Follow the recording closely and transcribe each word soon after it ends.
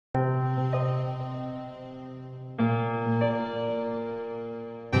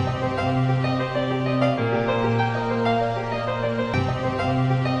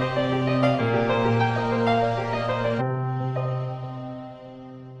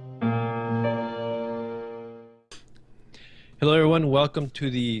Hello, everyone. Welcome to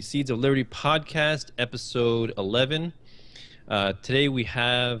the Seeds of Liberty podcast, episode 11. Today we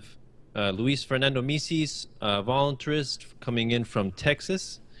have Luis Fernando Mises, voluntarist coming in from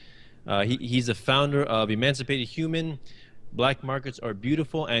Texas. He's the founder of Emancipated Human, Black Markets Are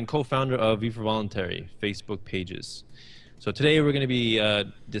Beautiful, and co-founder of V for Voluntary Facebook pages. So today we're going to be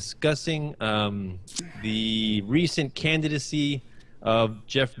discussing the recent candidacy of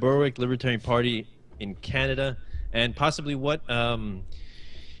Jeff Berwick, Libertarian Party in Canada, and possibly what,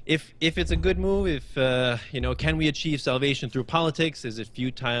 if it's a good move, if, can we achieve salvation through politics? Is it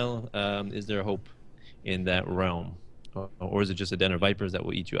futile? Is there hope in that realm? Or is it just a den of vipers that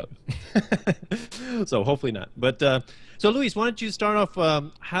will eat you up? So hopefully not. But so Luis, why don't you start off,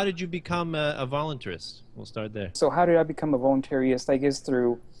 how did you become a voluntarist? We'll start there. So how did I become a voluntarist? I guess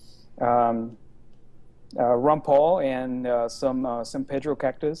through Ron Paul and some Pedro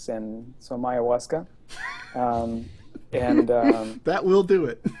cactus and some ayahuasca. That will do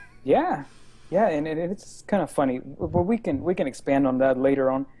it. Yeah, and it's kind of funny. Well, we can expand on that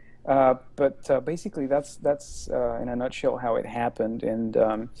later on. But basically, that's in a nutshell how it happened.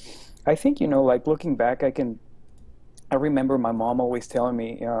 And I think, like looking back, I remember my mom always telling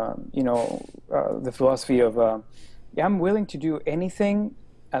me, the philosophy of, I'm willing to do anything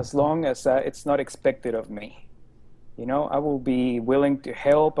as long as it's not expected of me. I will be willing to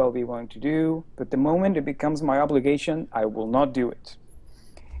help, I'll be willing to do, but the moment it becomes my obligation, I will not do it.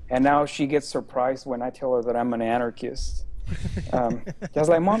 And now she gets surprised when I tell her that I'm an anarchist. I was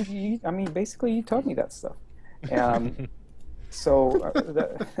like, Mom, basically you taught me that stuff.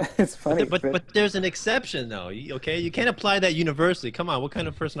 It's funny. But there's an exception, though, okay? You can't apply that universally. Come on, what kind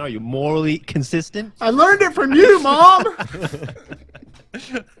of person are you? Morally consistent? I learned it from you, Mom!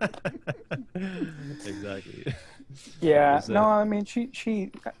 Exactly. Yeah, no, I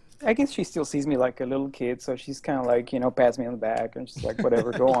guess she still sees me like a little kid, so she's kind of like, pats me on the back and she's like,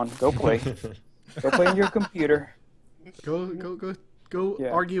 whatever, go on, go play. Go play on your computer. Go Yeah.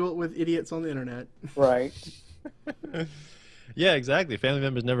 argue it with idiots on the internet. Right. Yeah, exactly. Family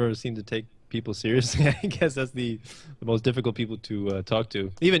members never seem to take people seriously. I guess that's the most difficult people to talk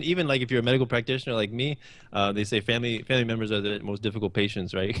to. Even like if you're a medical practitioner like me, they say family members are the most difficult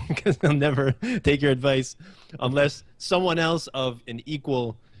patients, right? Because they'll never take your advice unless someone else of an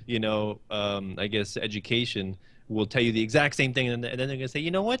equal, I guess, education will tell you the exact same thing, and then they're gonna say,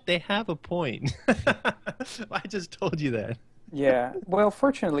 you know what, they have a point. I just told you that. Yeah. Well,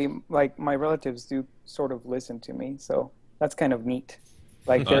 fortunately, like my relatives do sort of listen to me, so that's kind of neat.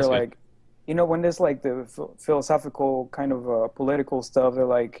 Like they're like, when there's like the philosophical kind of political stuff, they're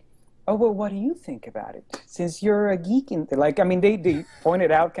like, oh, well, what do you think about it? Since you're a geek, they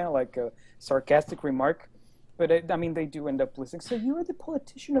pointed out kind of like a sarcastic remark, but they do end up listening. So you're the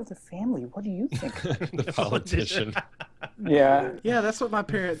politician of the family. What do you think? The politician. Yeah. Yeah, that's what my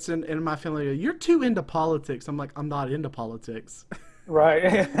parents and my family do. You're too into politics. I'm like, I'm not into politics.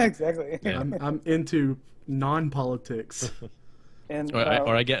 Right. Exactly. Yeah. I'm into non-politics. And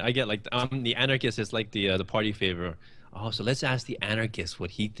Or I get like the anarchist is like the party favor. Oh, so let's ask the anarchist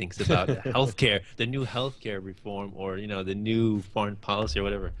what he thinks about healthcare, the new healthcare reform, or the new foreign policy or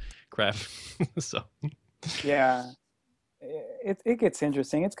whatever crap. So yeah, it gets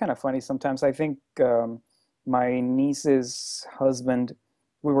interesting. It's kind of funny sometimes. I think my niece's husband,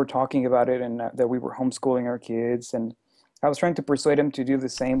 we were talking about it, and that we were homeschooling our kids, and I was trying to persuade him to do the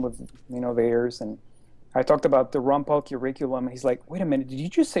same with theirs, and I talked about the Ron Paul curriculum, and he's like, "Wait a minute, did you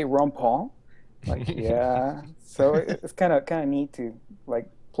just say Ron Paul?" Like, yeah. So it's kind of neat to like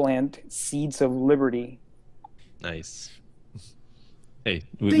plant seeds of liberty. nice. Hey, Ding,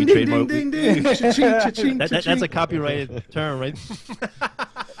 we ding, trademark. ding, ding, ding. Cha-ching, cha-ching, That's cha-ching. a copyrighted term, right?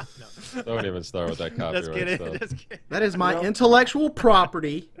 Don't even start with that copyright stuff. Just kidding. That is my intellectual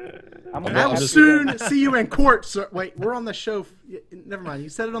property. I'm And I'll soon see you in court, sir. Wait, we're on the show. Never mind. You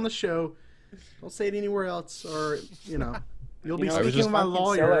said it on the show. Don't say it anywhere else, or you'll be speaking with my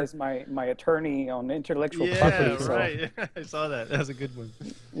lawyer. As my attorney on intellectual property. So. Right. I saw that. That was a good one.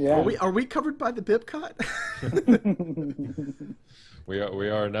 Yeah. Are we covered by the bib cut? We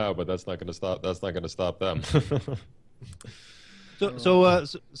are now, but that's not going to stop. That's not going to stop them. So,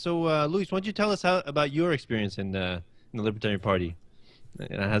 Luis, why don't you tell us about your experience in the Libertarian Party?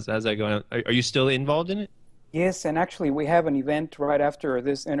 And how's that going? Are you still involved in it? Yes, and actually we have an event right after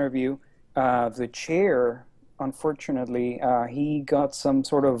this interview. The chair, unfortunately, he got some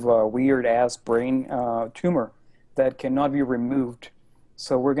sort of weird-ass brain tumor that cannot be removed.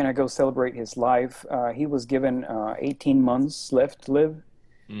 So we're going to go celebrate his life. He was given 18 months left to live.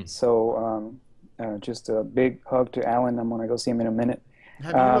 So just a big hug to Alan. I'm going to go see him in a minute.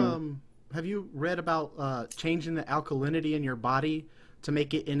 Have have you read about changing the alkalinity in your body to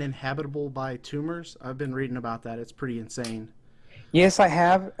make it uninhabitable by tumors? I've been reading about that. It's pretty insane. Yes, I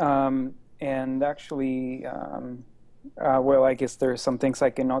have. And actually, well, I guess there's some things I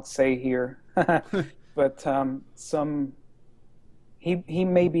cannot say here, but he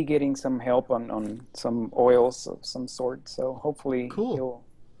may be getting some help on some oils of some sort. So hopefully Cool.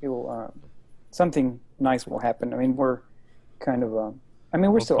 he'll something nice will happen. I mean, we're kind of I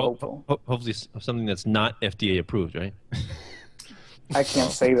mean, we're still hopeful. Hopefully something that's not FDA approved, right? I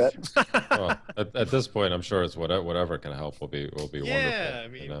can't say that. Well, at this point, I'm sure it's whatever can help will be wonderful. I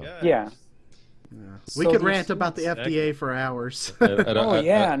mean, you know? Yeah. We So could these rant about the Exactly. FDA for hours. Oh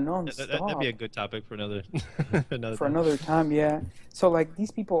yeah, That'd non-stop. be a good topic for another For another time, yeah. So like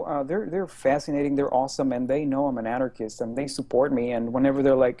these people, they're fascinating, they're awesome, and they know I'm an anarchist, and they support me. And whenever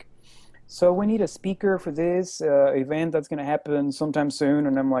they're like, "So we need a speaker for this event that's going to happen sometime soon,"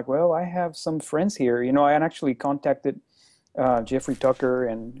 and I'm like, "Well, I have some friends here." You know, I actually contacted Jeffrey Tucker,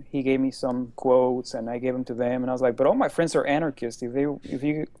 and he gave me some quotes, and I gave them to them, and I was like, "But all my friends are anarchists. If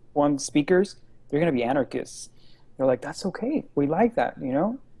you want speakers, they're going to be anarchists." They're like, "That's okay. We like that, you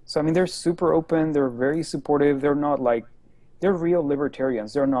know." So I mean, they're super open. They're very supportive. They're not like, they're real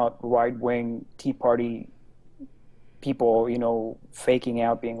libertarians. They're not right-wing Tea Party people, you know, faking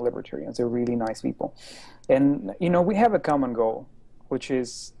out being libertarians. They're really nice people. And, you know, we have a common goal, which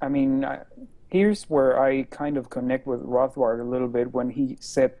is, I mean, here's where I kind of connect with Rothbard a little bit when he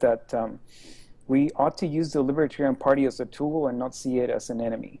said that we ought to use the Libertarian Party as a tool and not see it as an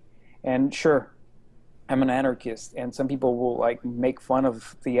enemy. And sure, I'm an anarchist, and some people will like make fun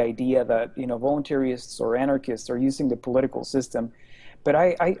of the idea that, you know, voluntarists or anarchists are using the political system. But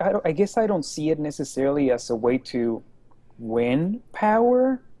I guess I don't see it necessarily as a way to win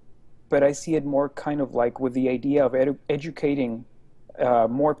power, but I see it more kind of like with the idea of educating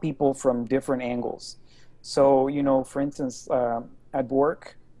more people from different angles. So, you know, for instance, at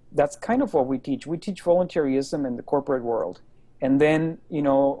work, that's kind of what we teach. We teach voluntarism in the corporate world. And then, you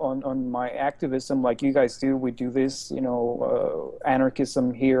know, on my activism, like you guys do, we do this, you know,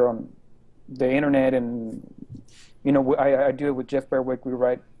 anarchism here on the internet. And, you know, I do it with Jeff Berwick. We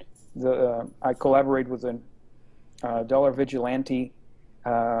write I collaborate with a Dollar Vigilante,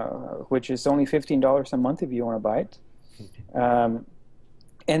 which is only $15 a month if you want to buy it.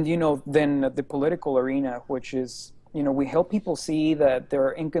 And, you know, then the political arena, which is, you know, we help people see that there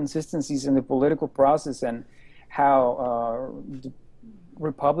are inconsistencies in the political process and how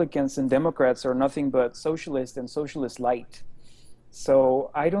Republicans and Democrats are nothing but socialist and socialist light.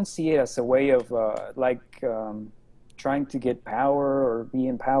 So I don't see it as a way of trying to get power or be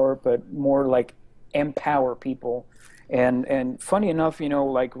in power, but more like empower people. And funny enough, you know,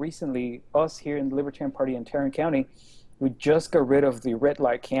 like recently, us here in the Libertarian Party in Tarrant County, we just got rid of the red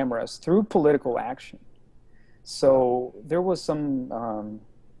light cameras through political action. So there was some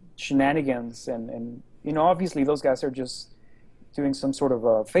shenanigans, and you know, obviously those guys are just doing some sort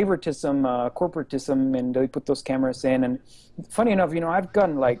of favoritism, corporatism, and they put those cameras in. And funny enough, you know, I've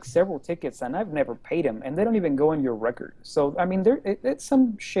gotten like several tickets, and I've never paid them, and they don't even go in your record. So I mean, it's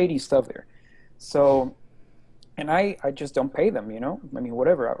some shady stuff there. So, and I just don't pay them, you know. I mean,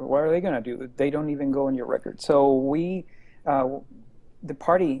 whatever. What are they going to do? They don't even go in your record. So we, the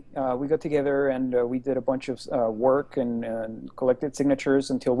party, we got together and we did a bunch of work and collected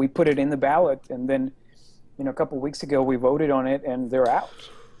signatures until we put it in the ballot. And then, you know, a couple of weeks ago, we voted on it, and they're out.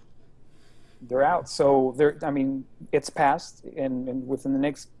 They're out. So I mean, it's passed, and within the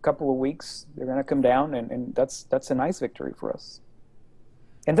next couple of weeks, they're going to come down, and that's a nice victory for us.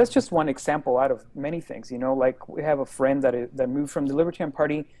 And that's just one example out of many things, you know. Like we have a friend that moved from the Libertarian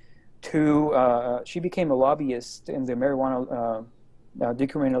Party to she became a lobbyist in the marijuana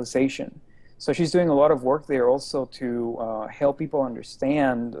decriminalization. So she's doing a lot of work there also to help people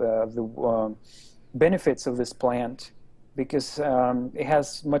understand the benefits of this plant, because it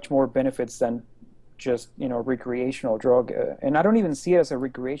has much more benefits than just, you know, recreational drug. And I don't even see it as a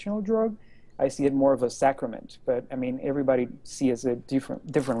recreational drug. I see it more of a sacrament. But I mean, everybody sees it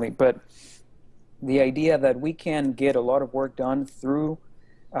differently. But the idea that we can get a lot of work done through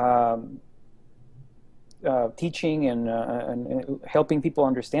teaching and helping people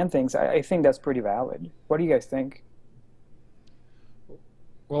understand things, I think that's pretty valid. What do you guys think?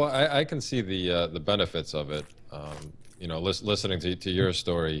 Well, I can see the benefits of it. You know, listening to your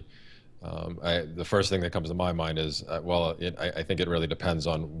story, the first thing that comes to my mind is, well, I think it really depends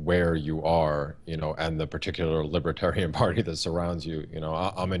on where you are, you know, and the particular Libertarian Party that surrounds you. You know,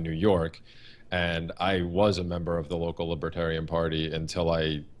 I'm in New York, and I was a member of the local Libertarian Party until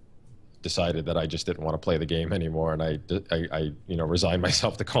I decided that I just didn't want to play the game anymore, and I resigned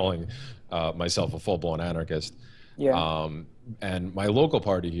myself to calling myself a full-blown anarchist. Yeah. And my local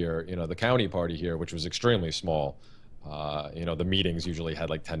party here, the county party here, which was extremely small, the meetings usually had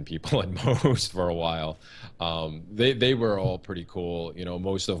like 10 people at most for a while. They were all pretty cool.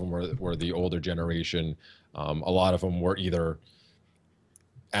 Most of them were the older generation. A lot of them were either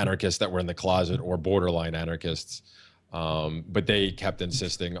anarchists that were in the closet or borderline anarchists. But they kept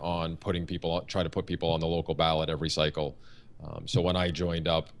insisting on try to put people on the local ballot every cycle. So when I joined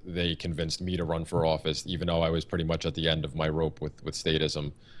up, they convinced me to run for office, even though I was pretty much at the end of my rope with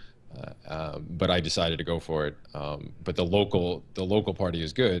statism. But I decided to go for it. But the local party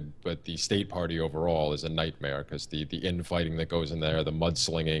is good, but the state party overall is a nightmare, because the infighting that goes in there, the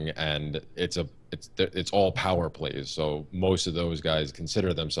mudslinging, and it's all power plays. So most of those guys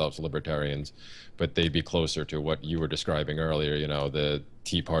consider themselves libertarians, but they'd be closer to what you were describing earlier. The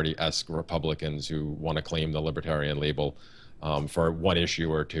Tea Party-esque Republicans who want to claim the libertarian label for one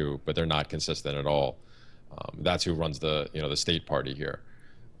issue or two, but they're not consistent at all. That's who runs the state party here.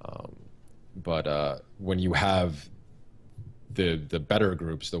 But when you have the better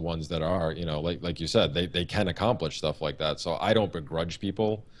groups, the ones that are, like you said, they can accomplish stuff like that. So I don't begrudge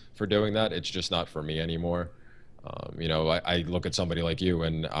people for doing that. It's just not for me anymore. I look at somebody like you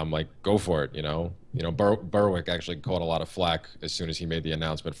and I'm like, go for it. Berwick actually caught a lot of flack as soon as he made the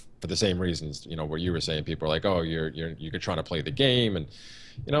announcement for the same reasons, where you were saying people are like, oh, you're trying to play the game. And,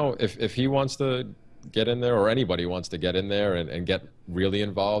 if he wants to get in there, or anybody wants to get in there and get really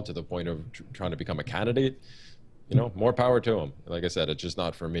involved to the point of trying to become a candidate, more power to him. Like I said, it's just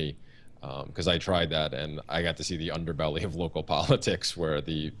not for me, because I tried that and I got to see the underbelly of local politics, where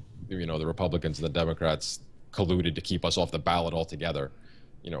the Republicans and the Democrats colluded to keep us off the ballot altogether,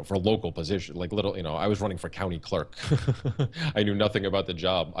 for local position, like I was running for county clerk. I knew nothing about the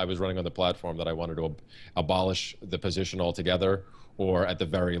job. I was running on the platform that I wanted to abolish the position altogether, or at the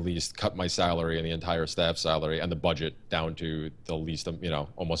very least cut my salary and the entire staff salary and the budget down to the least,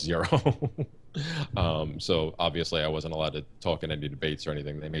 almost zero. So obviously I wasn't allowed to talk in any debates or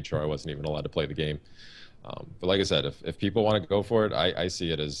anything. They made sure I wasn't even allowed to play the game. But like I said, if people want to go for it, I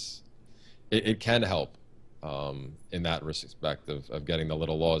see it as, it can help in that respect of getting the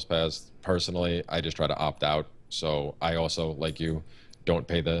little laws passed. Personally, I just try to opt out. So I also, like you, don't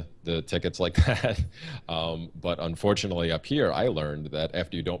pay the tickets like that. But unfortunately up here, I learned that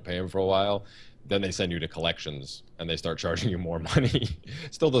after you don't pay them for a while, then they send you to collections and they start charging you more money.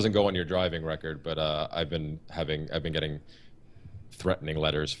 Still doesn't go on your driving record, but I've been getting threatening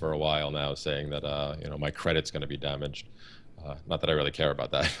letters for a while now saying that my credit's going to be damaged. Not that I really care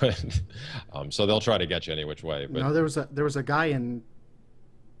about that, but so they'll try to get you any which way. But no, there was a guy in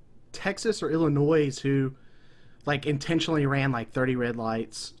Texas or Illinois who intentionally ran 30 red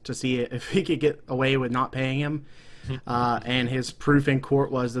lights to see if he could get away with not paying him. And his proof in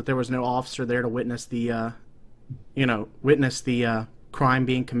court was that there was no officer there to witness the crime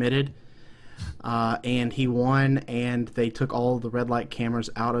being committed. And he won, and they took all the red light cameras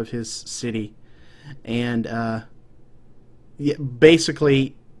out of his city. And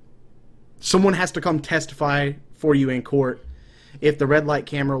basically, someone has to come testify for you in court. If the red light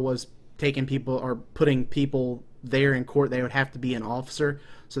camera was taking people or putting people there in court, they would have to be an officer.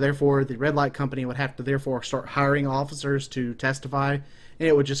 So therefore, the red light company would have to therefore start hiring officers to testify, and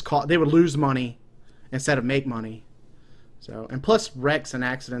it would just they would lose money instead of make money. So, and plus wrecks and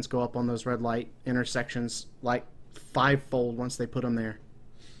accidents go up on those red light intersections fivefold once they put them there.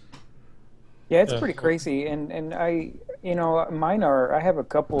 Yeah, it's pretty crazy, and I, mine are. I have a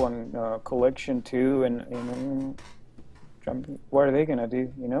couple in collection too, and what are they gonna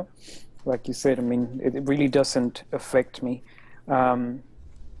do? Like you said, I mean, it really doesn't affect me.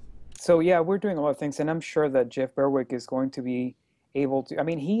 So yeah, we're doing a lot of things, and I'm sure that Jeff Berwick is going to be able to. I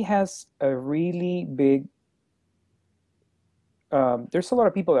mean, he has a really big. There's a lot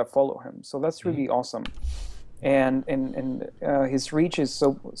of people that follow him, so that's really awesome. And his reach is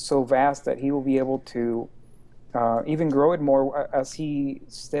so vast that he will be able to even grow it more as he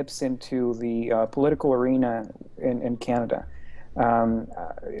steps into the political arena in Canada.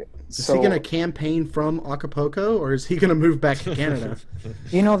 Is he going to campaign from Acapulco, or is he going to move back to Canada?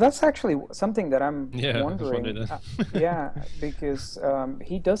 That's actually something that I'm wondering. Yeah, because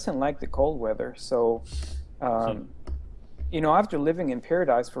he doesn't like the cold weather. So, after living in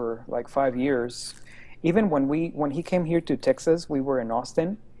paradise for 5 years, even when he came here to Texas, we were in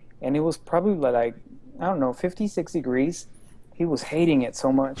Austin, and it was probably 56 degrees. He was hating it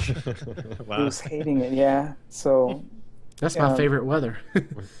so much. Wow. He was hating it, yeah. So that's my favorite weather.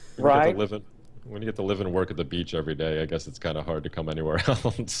 Right? When you get to live and work at the beach every day, I guess it's kind of hard to come anywhere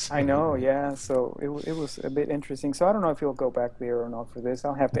else. I know, yeah. So it was a bit interesting. So I don't know if he'll go back there or not for this.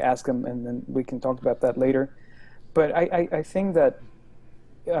 I'll have to ask him, and then we can talk about that later. But I think that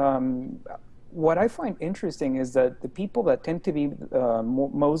what I find interesting is that the people that tend to be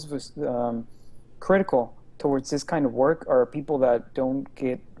most critical towards this kind of work are people that don't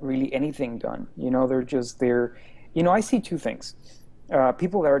get really anything done. You know, they're just there. You know, I see two things.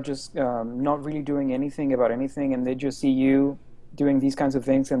 People that are just not really doing anything about anything, and they just see you doing these kinds of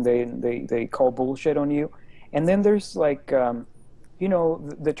things, and they call bullshit on you. And then there's like, you know,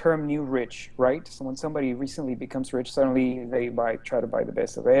 the term new rich, right? So when somebody recently becomes rich, suddenly they try to buy the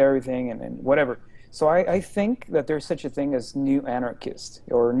best of everything and whatever. So I think that there's such a thing as new anarchist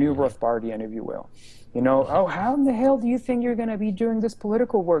or new Rothbardian, if you will. You know, oh, how in the hell do you think you're going to be doing this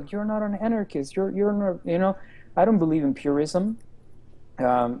political work? You're not an anarchist. You're not, you know, I don't believe in purism.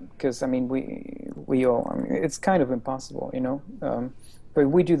 Because I mean, we all, I mean, it's kind of impossible, you know, but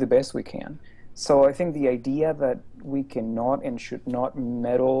we do the best we can. So I think the idea that we cannot and should not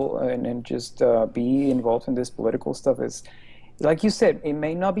meddle and just be involved in this political stuff is, like you said, it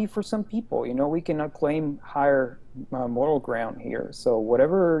may not be for some people. You know, we cannot claim higher moral ground here. So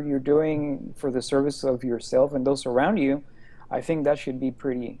whatever you're doing for the service of yourself and those around you, I think that should be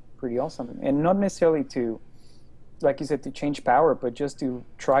pretty awesome, and not necessarily to, like you said, to change power, but just to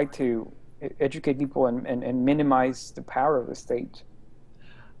try to educate people and minimize the power of the state.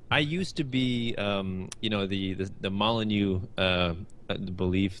 I used to be, you know, the Molyneux the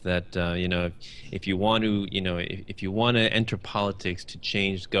belief that, you know, if you want to, you know, if you want to enter politics to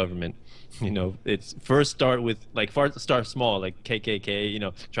change government, you know, it's first start with, like, start small, like KKK, you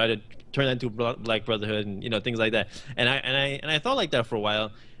know, try to turn that into Black Brotherhood and, you know, things like that. And I thought like that for a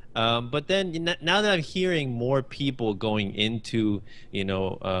while. But then now that I'm hearing more people going into, you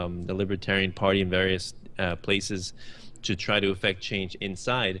know, the Libertarian Party in various places to try to affect change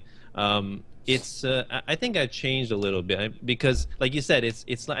inside, it's I think I've changed a little bit because, like you said,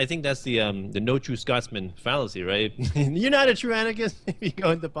 it's I think that's the no true Scotsman fallacy, right? You're not a true anarchist if you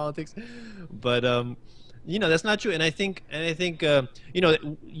go into politics, but you know, that's not true. And I think you know,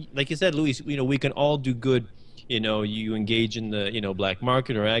 like you said, Luis, you know, we can all do good. You know, you engage in the, you know, black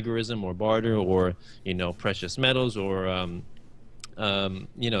market or agorism or barter or, you know, precious metals or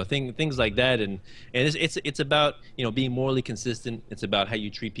you know, things like that, and it's about, you know, being morally consistent. It's about how you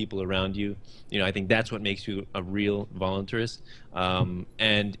treat people around you. You know, I think that's what makes you a real voluntarist.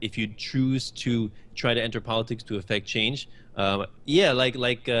 And if you choose to try to enter politics to affect change, yeah, like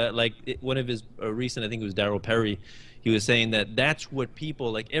one of his recent, I think it was Darryl Perry, he was saying that that's what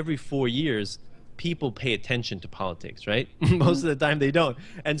people, like, every 4 years people pay attention to politics, right? Most of the time they don't.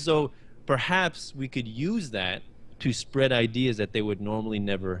 And so perhaps we could use that to spread ideas that they would normally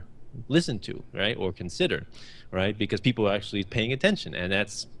never listen to, right, or consider, right, because people are actually paying attention, and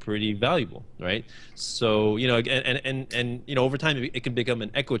that's pretty valuable, right? So, you know, and you know, over time it can become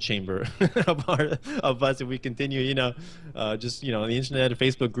an echo chamber of us if we continue, you know, just, you know, on the internet or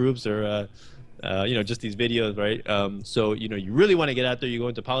Facebook groups or you know, just these videos, right? So, you know, you really want to get out there, you go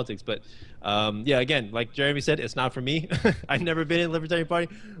into politics, but yeah, again, like Jeremy said, it's not for me. I've never been in the Libertarian Party,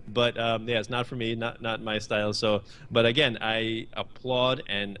 but yeah, it's not for me, not my style. So, but again, I applaud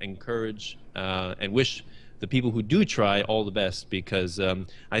and encourage and wish the people who do try all the best, because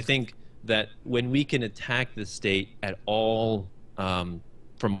I think that when we can attack the state at all,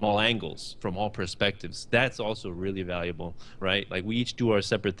 from all angles, from all perspectives, that's also really valuable, right? Like, we each do our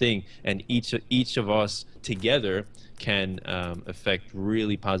separate thing, and each of us together can affect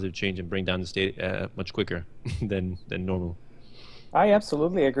really positive change and bring down the state much quicker than normal. I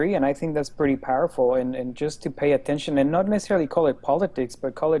absolutely agree, and I think that's pretty powerful, and just to pay attention and not necessarily call it politics,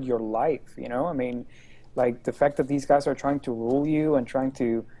 but call it your life, you know? I mean, like, the fact that these guys are trying to rule you and trying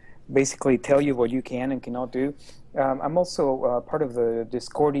to basically tell you what you can and cannot do. I'm also part of the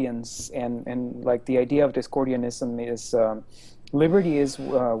Discordians, and like, the idea of Discordianism is liberty is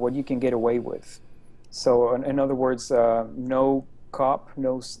what you can get away with. So in other words, no cop,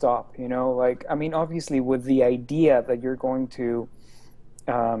 no stop, you know, like, I mean, obviously with the idea that you're going to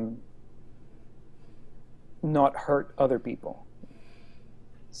not hurt other people.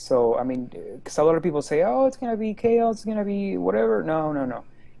 So, I mean, because a lot of people say, oh, it's going to be chaos, it's going to be whatever. No, no, no.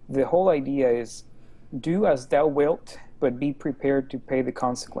 The whole idea is, do as thou wilt, but be prepared to pay the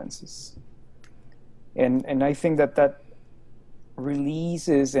consequences. And I think that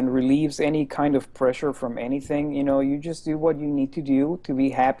releases and relieves any kind of pressure from anything. You know, you just do what you need to do to be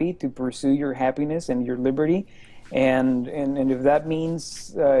happy, to pursue your happiness and your liberty. And if that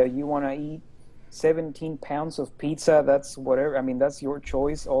means you want to eat 17 pounds of pizza, that's whatever. I mean, that's your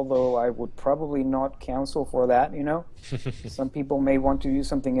choice, although I would probably not counsel for that, you know. Some people may want to do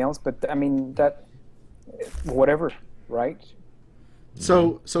something else, but I mean, that, whatever, right?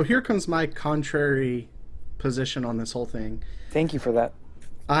 So here comes my contrary position on this whole thing. Thank you for that.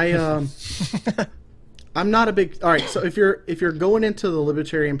 I'm not a big. All right, so if you're going into the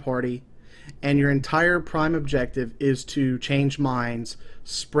Libertarian Party, and your entire prime objective is to change minds,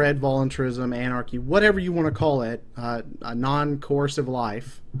 spread voluntarism, anarchy, whatever you want to call it, a non-coercive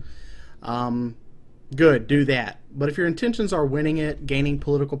life, good, do that. But if your intentions are winning it, gaining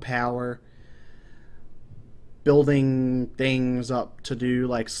political power, building things up to do,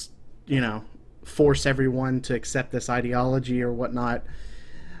 like, you know, force everyone to accept this ideology or whatnot.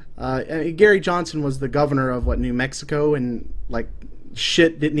 Gary Johnson was the governor of, New Mexico, and, like,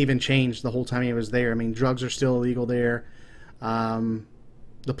 shit didn't even change the whole time he was there. I mean, drugs are still illegal there.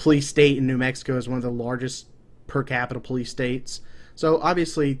 The police state in New Mexico is one of the largest per capita police states. So,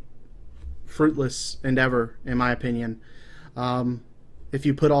 obviously, fruitless endeavor, in my opinion. If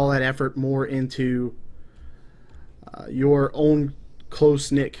you put all that effort more into your own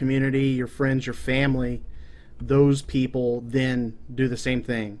close-knit community, your friends, your family, those people then do the same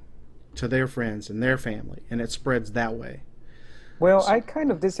thing to their friends and their family, and it spreads that way. Well, I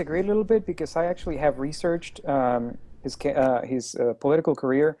kind of disagree a little bit, because I actually have researched his political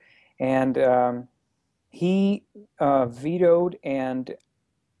career, and he vetoed and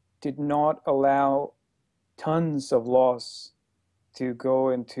did not allow tons of laws to go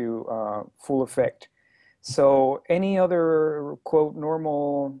into full effect. So any other, quote,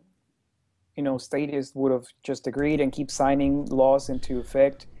 normal, you know, statist would have just agreed and keep signing laws into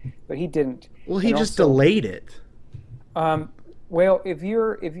effect, but he didn't. Well, he just delayed it. Well,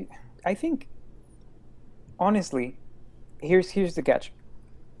 I think, honestly, here's the catch.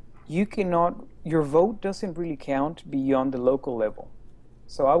 You cannot, your vote doesn't really count beyond the local level.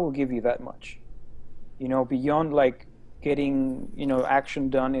 So I will give you that much. You know, beyond, like, getting, you know, action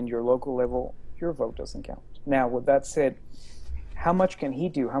done in your local level, your vote doesn't count. Now, with that said, how much can he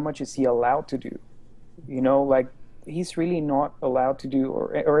do? How much is he allowed to do? You know, like, he's really not allowed to do,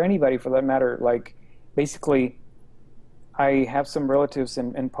 or anybody for that matter. Like, basically, I have some relatives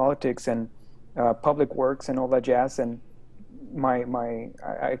in politics and public works and all that jazz, and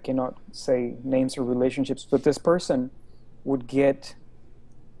I cannot say names or relationships, but this person would get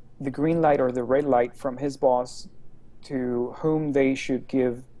the green light or the red light from his boss to whom they should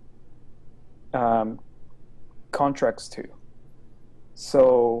give contracts to.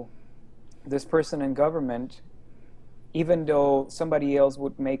 So this person in government, even though somebody else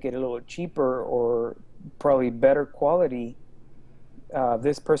would make it a little cheaper or probably better quality,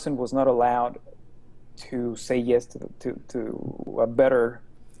 this person was not allowed to say yes to a better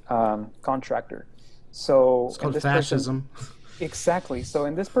contractor. So it's called fascism. Exactly. So,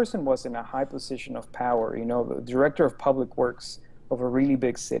 and this person was in a high position of power, you know, the director of public works of a really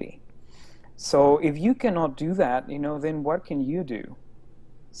big city. So if you cannot do that, you know, then what can you do?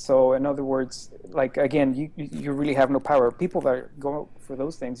 So in other words, like, again, you really have no power. People that go for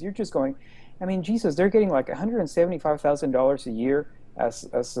those things, you're just going, I mean, Jesus, they're getting like $175,000 a year as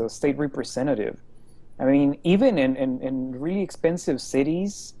a state representative. I mean, even in really expensive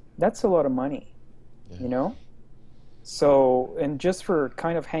cities, that's a lot of money, you know? So, and just for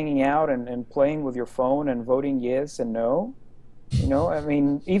kind of hanging out and playing with your phone and voting yes and no, you know, I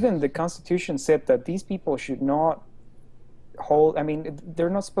mean, even the Constitution said that these people should not hold, I mean, they're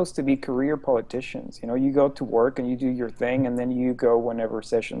not supposed to be career politicians. You know, you go to work and you do your thing and then you go whenever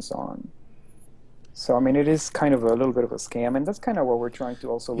session's on. So, I mean, it is kind of a little bit of a scam, and that's kind of what we're trying to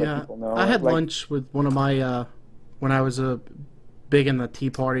also let people know. I had lunch with one of my, when I was big in the Tea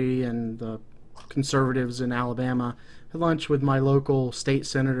Party and the conservatives in Alabama. I had lunch with my local state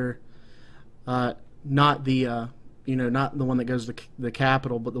senator, not the not the one that goes to the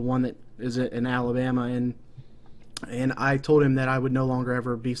Capitol, but the one that is in Alabama, and I told him that I would no longer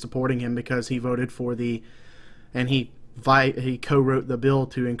ever be supporting him because he voted for he co-wrote the bill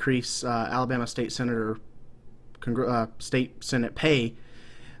to increase Alabama state senator state senate pay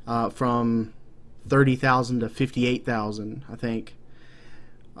from $30,000 to $58,000, I think.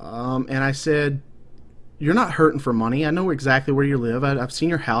 And I said, you're not hurting for money. I know exactly where you live. I've seen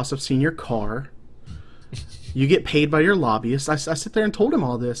your house. I've seen your car. You get paid by your lobbyist. I sit there and told him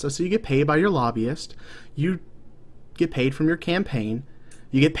all this. I said, you get paid by your lobbyist. You get paid from your campaign.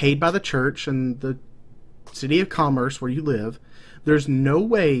 You get paid by the church and the city of commerce where you live. There's no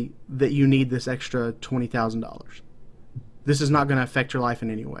way that you need this extra $20,000. This is not going to affect your life in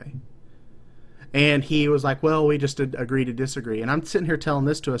any way. And he was like, well, we just agree to disagree. And I'm sitting here telling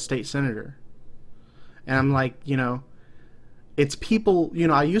this to a state senator. And I'm like, it's people,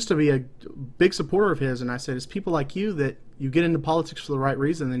 I used to be a big supporter of his, and I said, it's people like you that you get into politics for the right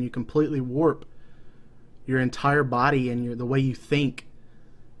reason, then you completely warp your entire body and the way you think.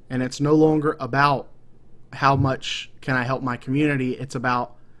 And it's no longer about how much can I help my community, it's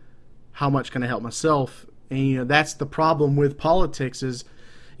about how much can I help myself. And that's the problem with politics, is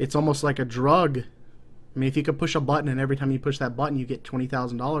it's almost like a drug. I mean, if you could push a button and every time you push that button you get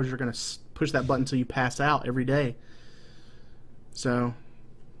 $20,000, you're going to push that button until you pass out every day. So,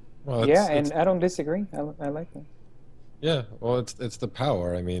 well, and I don't disagree. I like that. Yeah, well, it's the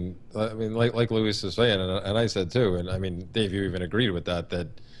power. I mean, like Luis was saying, and I said too, and I mean, Dave, you even agreed with that. That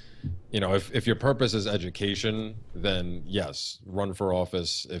if your purpose is education, then yes, run for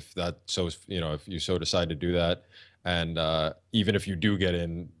office if if you so decide to do that, and even if you do get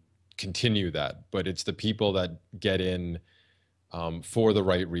in, continue that. But it's the people that get in for the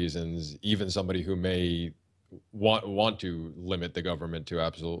right reasons, even somebody who may want to limit the government to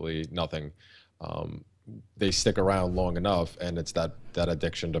absolutely nothing, they stick around long enough, and it's that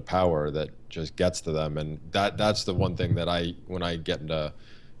addiction to power that just gets to them. And that's the one thing that when I get into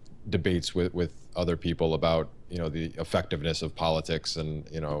debates with other people about the effectiveness of politics, and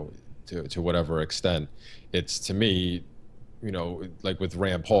to whatever extent, it's, to me, like with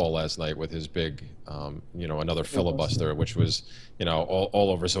Rand Paul last night with his big another filibuster, which was all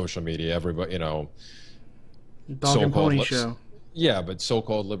over social media, everybody, Dog and pony show. Yeah, but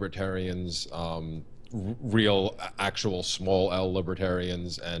so-called libertarians, real, actual small L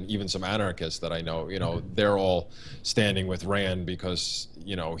libertarians, and even some anarchists that I know, they're all standing with Rand because,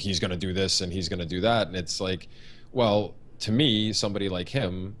 he's going to do this and he's going to do that. And it's like, well, to me, somebody like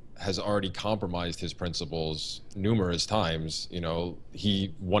him has already compromised his principles numerous times.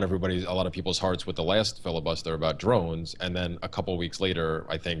 He won a lot of people's hearts with the last filibuster about drones. And then a couple weeks later,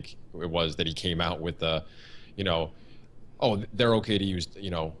 I think it was, that he came out with the, oh, they're okay to use,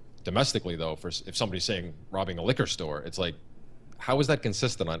 domestically though, for if somebody's saying robbing a liquor store. It's like, how is that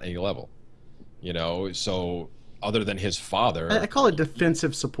consistent on any level? So other than his father, I call it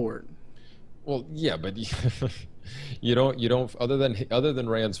defensive support. Well, yeah, but you don't other than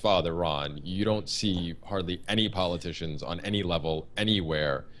Rand's father, Ron, you don't see hardly any politicians on any level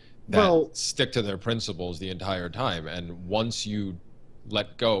anywhere that stick to their principles the entire time. And once you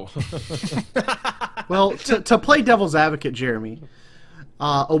let go. Well, to play devil's advocate, Jeremy,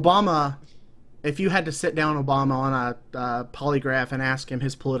 Obama, if you had to sit down Obama on a polygraph and ask him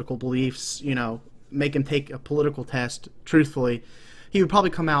his political beliefs, make him take a political test truthfully, he would probably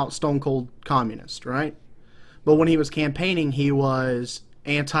come out stone cold communist, right? But when he was campaigning, he was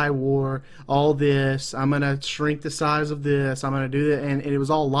anti-war, all this, I'm going to shrink the size of this, I'm going to do that, and it was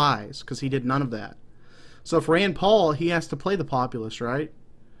all lies, because he did none of that. So for Rand Paul, he has to play the populist, right?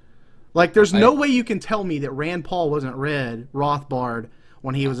 Like, there's no way you can tell me that Rand Paul wasn't read Rothbard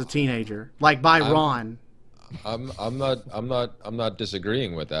when he was a teenager, like by Ron. I'm not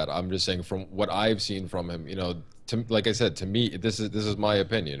disagreeing with that. I'm just saying, from what I've seen from him, like I said, to me, this is my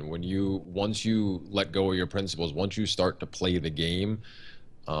opinion. Once you let go of your principles, once you start to play the game,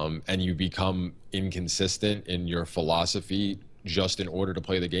 and you become inconsistent in your philosophy just in order to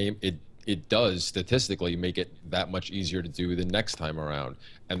play the game, it does statistically make it that much easier to do the next time around,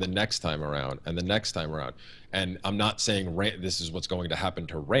 and the next time around, and the next time around. And I'm not saying this is what's going to happen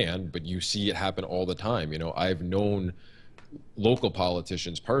to Rand, but you see it happen all the time. I've known local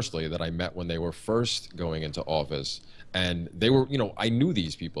politicians personally that I met when they were first going into office, and they were, I knew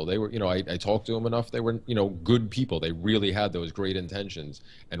these people. They were, I talked to them enough. They were, good people. They really had those great intentions.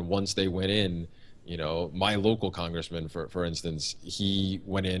 And once they went in, my local congressman, for instance, he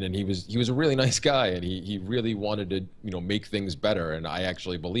went in and he was a really nice guy, and he really wanted to, make things better. And I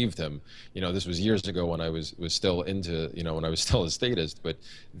actually believed him. This was years ago when I was still into, when I was still a statist, but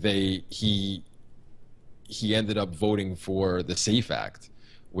he ended up voting for the SAFE Act,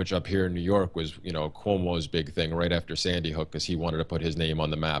 which up here in New York was, Cuomo's big thing right after Sandy Hook, because he wanted to put his name on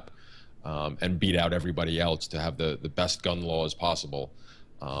the map, and beat out everybody else to have the best gun laws possible.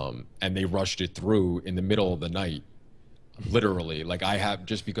 And they rushed it through in the middle of the night, literally. Like,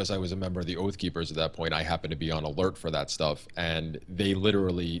 just because I was a member of the Oath Keepers at that point, I happened to be on alert for that stuff. And they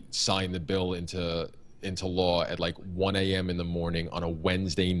literally signed the bill into law at like 1 a.m. in the morning on a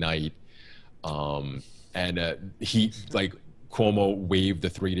Wednesday night. And he, like, Cuomo waived the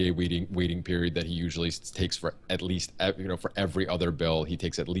 3-day waiting period that he usually takes for at least, for every other bill. He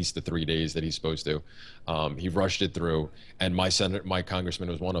takes at least the 3 days that he's supposed to. He rushed it through, and my congressman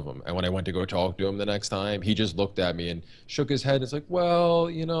was one of them. And when I went to go talk to him the next time, he just looked at me and shook his head. It's like, well,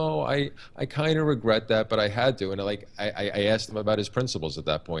 I kind of regret that, but I had to. And I asked him about his principles at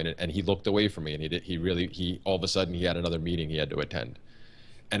that point, and he looked away from me, and he all of a sudden he had another meeting he had to attend.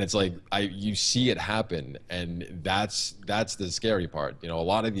 And it's like, you see it happen, and that's the scary part. A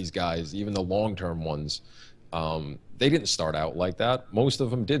lot of these guys, even the long-term ones, they didn't start out like that. Most of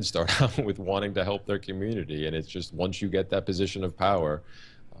them did start out with wanting to help their community, and it's just once you get that position of power,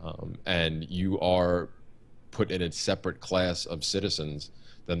 and you are put in a separate class of citizens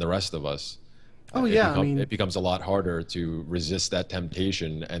than the rest of us. Oh yeah, it becomes a lot harder to resist that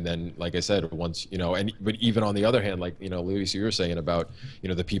temptation. And then, like I said, once but even on the other hand, like Luis, you were saying about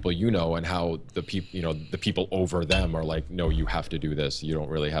the people and how the people over them are like, no, you have to do this. You don't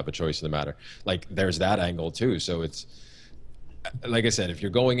really have a choice in the matter. Like there's that angle too. So it's like I said, if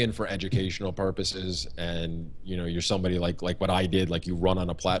you're going in for educational purposes and you're somebody like what I did, like you run on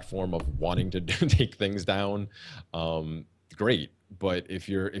a platform of wanting to take things down, great. But if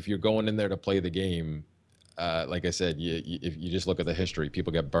you're going in there to play the game, like I said, if you just look at the history,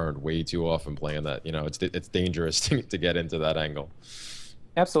 people get burned way too often playing that. It's dangerous to get into that angle.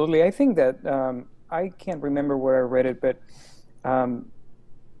 Absolutely. I think that I can't remember where I read it, but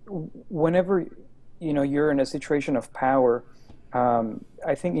whenever you're in a situation of power,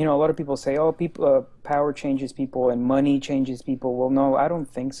 I think a lot of people say, oh, power changes people and money changes people. Well, no, I don't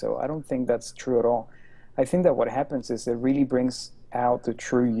think so. I don't think that's true at all. I think that what happens is it really brings out the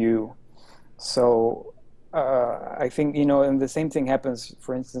true you. So I think and the same thing happens,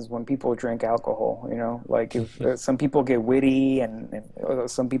 for instance, when people drink alcohol. Like if some people get witty and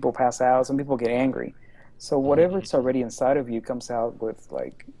some people pass out, some people get angry. So whatever it's already inside of you comes out with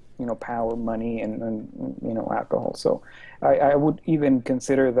like power, money, and alcohol. So I would even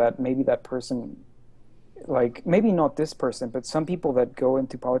consider that maybe that person, like maybe not this person, but some people that go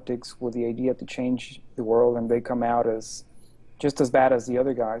into politics with the idea to change the world and they come out as just as bad as the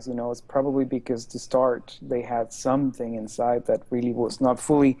other guys, it's probably because to start they had something inside that really was not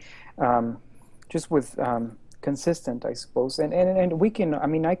fully consistent, I suppose. And we can,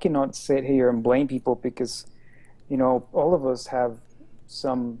 I cannot sit here and blame people because all of us have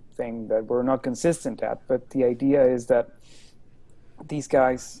something that we're not consistent at, but the idea is that these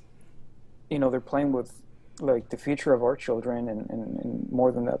guys, they're playing with like the future of our children and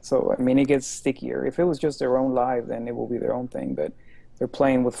more than that. So it gets stickier. If it was just their own life, then it will be their own thing, but they're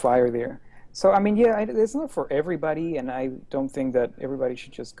playing with fire there. So yeah, it's not for everybody, and I don't think that everybody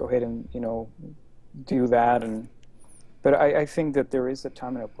should just go ahead and do that. But I think that there is a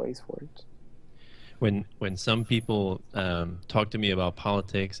time and a place for it. When some people talk to me about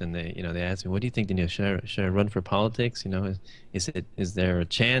politics and they ask me, what do you think, Daniel, should I run for politics? Is there a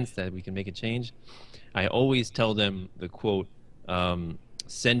chance that we can make a change? I always tell them the quote,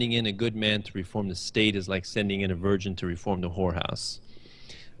 sending in a good man to reform the state is like sending in a virgin to reform the whorehouse.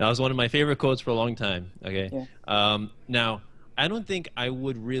 That was one of my favorite quotes for a long time. Okay. Yeah. Now, I don't think I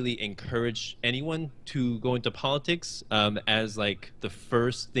would really encourage anyone to go into politics as like the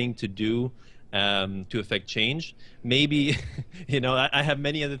first thing to do to affect change. Maybe, I have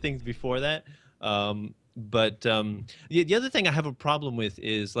many other things before that. But the other thing I have a problem with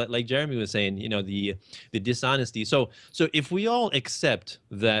is like Jeremy was saying, the dishonesty. So if we all accept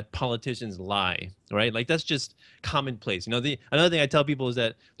that politicians lie, right? Like that's just commonplace. Another thing I tell people is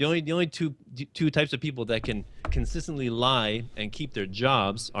that the only two types of people that can consistently lie and keep their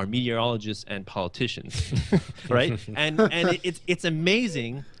jobs are meteorologists and politicians, right? And it's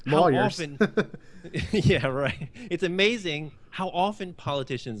amazing how often. Yeah, right. It's amazing how often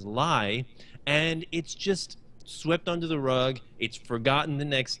politicians lie. And it's just swept under the rug. It's forgotten the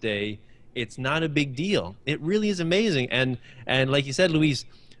next day. It's not a big deal. It really is amazing. And like you said, Luis,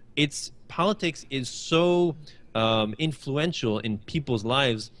 politics is so influential in people's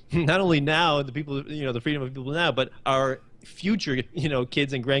lives. Not only now, the people, the freedom of people now, but our future,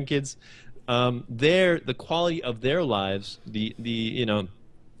 kids and grandkids. The quality of their lives, what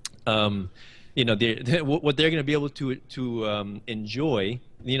they're going to be able to enjoy.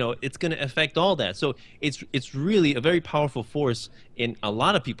 It's going to affect all that. So it's really a very powerful force in a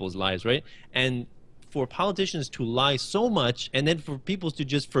lot of people's lives, right? And for politicians to lie so much, and then for people to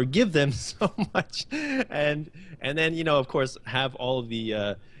just forgive them so much, and then of course have all of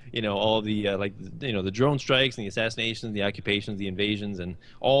the all the like the drone strikes and the assassinations, the occupations, the invasions, and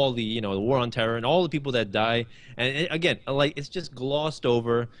all the the war on terror and all the people that die. And again, like it's just glossed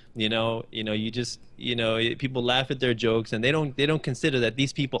over. You just people laugh at their jokes, and they don't consider that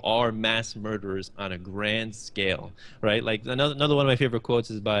these people are mass murderers on a grand scale, right? Like another one of my favorite quotes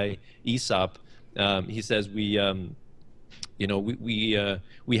is by Aesop. He says we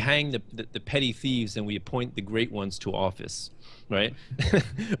hang the petty thieves and we appoint the great ones to office, right?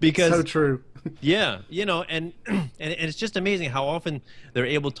 Because so true. Yeah, and it's just amazing how often they're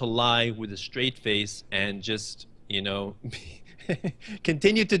able to lie with a straight face and just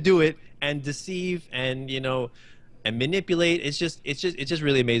continue to do it and deceive and and manipulate. It's just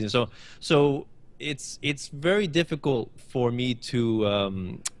really amazing. So it's very difficult for me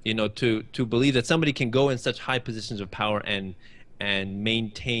to to believe that somebody can go in such high positions of power and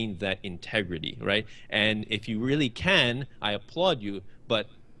maintain that integrity, right? And if you really can, I applaud you, but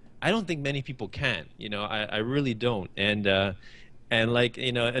I don't think many people can. I really don't. And like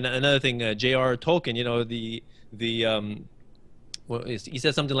and another thing, J.R. Tolkien, he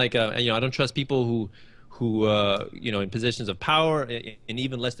said something like I don't trust people who in positions of power, and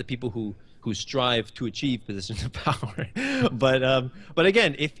even less the people who strive to achieve positions of power. But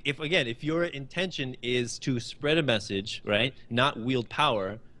again, if your intention is to spread a message, right, not wield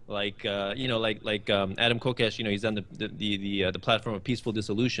power, like Adam Kokesh, he's on the platform of peaceful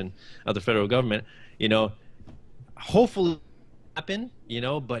dissolution of the federal government. Hopefully happen,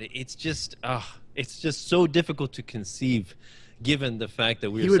 but it's just so difficult to conceive, given the fact that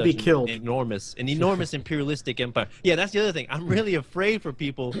we're such an enormous imperialistic empire. Yeah, that's the other thing. I'm really afraid for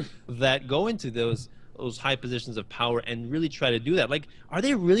people that go into those high positions of power and really try to do that. Like, are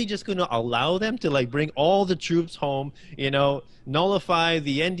they really just going to allow them to like bring all the troops home, nullify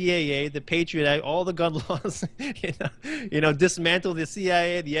the NDAA, the Patriot Act, all the gun laws, dismantle the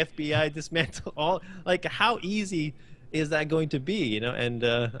CIA, the FBI, dismantle all? Like, how easy is that going to be? And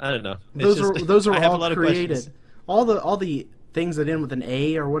I don't know. Those are I have all a lot created. Of questions. All the things that end with an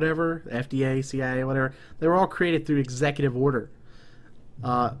A or whatever, FDA, CIA, whatever, they were all created through executive order.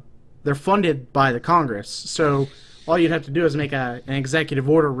 They're funded by the Congress, so all you'd have to do is make an executive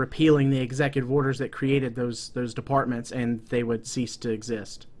order repealing the executive orders that created those departments, and they would cease to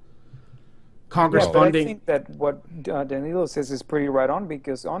exist. Congress funding. I think that what Danilo says is pretty right on,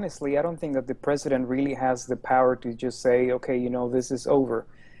 because honestly, I don't think that the president really has the power to just say, okay, this is over.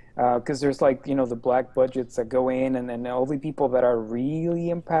 Because there's like, the black budgets that go in, and then all the people that are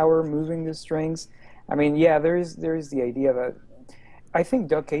really in power moving the strings. I mean, yeah, there is the idea that, I think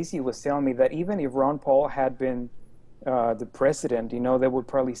Doug Casey was telling me that even if Ron Paul had been the president, they would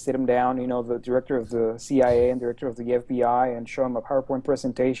probably sit him down, the director of the CIA and director of the FBI, and show him a PowerPoint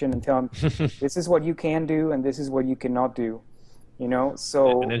presentation and tell him, this is what you can do and this is what you cannot do.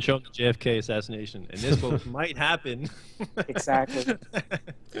 So and then show him the JFK assassination, and this what might happen. Exactly.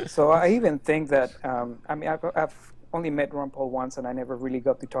 So I even think that I've only met Ron Paul once, and I never really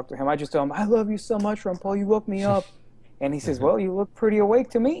got to talk to him. I just tell him, I love you so much, Ron Paul, you woke me up. And he says, well, you look pretty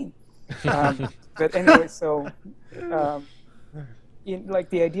awake to me. But anyway, so like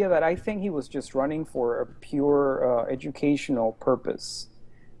the idea that I think he was just running for a pure educational purpose.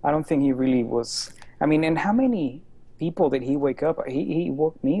 I don't think he really was. I mean, and how many people did he wake up? He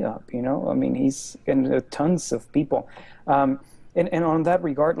woke me up, I mean, he's in tons of people. And on that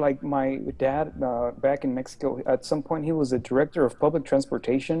regard, like my dad back in Mexico, at some point he was the director of public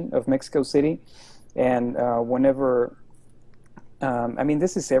transportation of Mexico City. And whenever, I mean,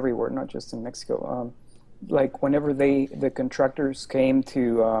 this is everywhere, not just in Mexico. Like whenever the contractors came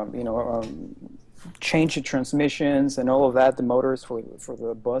to, change the transmissions and all of that, the motors for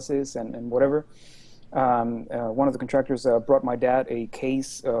the buses and whatever, one of the contractors brought my dad a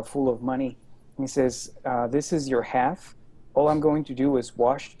case full of money. He says, this is your half. All I'm going to do is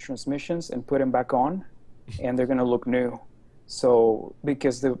wash the transmissions and put them back on, and they're going to look new. So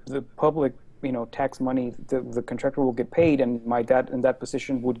because the public, tax money, the contractor will get paid, and my dad in that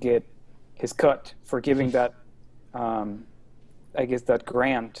position would get his cut for giving that, I guess, that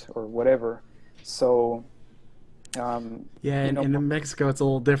grant or whatever. So and in Mexico it's a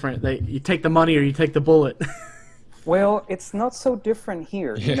little different. You take the money or you take the bullet. Well, it's not so different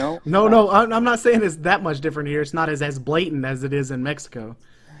here, No, I'm not saying it's that much different here. It's not as blatant as it is in Mexico.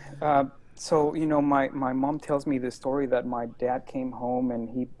 So, my mom tells me this story that my dad came home and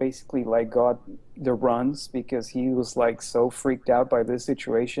he basically got the runs because he was so freaked out by this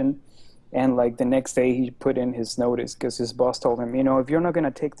situation. And the next day he put in his notice because his boss told him, if you're not going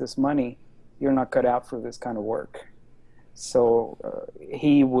to take this money, you're not cut out for this kind of work. So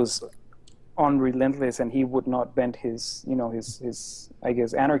he was unrelentless, and he would not bend his, his I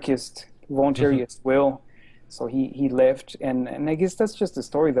guess, anarchist, voluntarist will. So he left, and I guess that's just a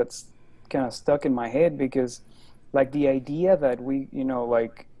story that's kind of stuck in my head, because like the idea that we,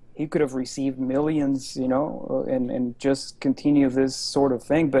 like he could have received millions, and just continue this sort of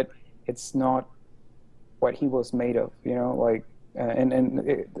thing, but it's not what he was made of, like,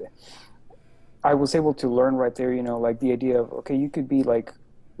 I was able to learn right there, like the idea of, okay, you could be like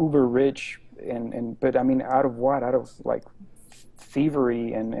uber rich, but I mean, out of what? Out of like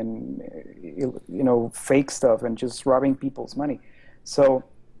thievery and fake stuff and just robbing people's money. So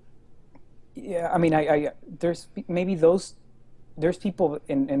yeah, I mean, there's maybe there's people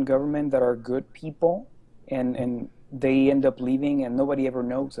in government that are good people, and they end up leaving, and nobody ever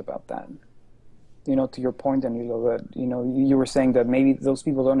knows about that. To your point, Danilo, that you were saying that maybe those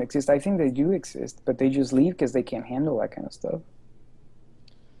people don't exist. I think they do exist, but they just leave because they can't handle that kind of stuff.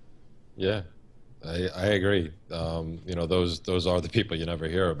 Yeah, I agree. Those are the people you never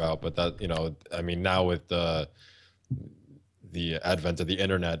hear about. But that, I mean, now with the advent of the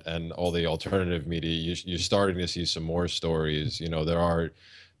internet and all the alternative media, you're starting to see some more stories. There are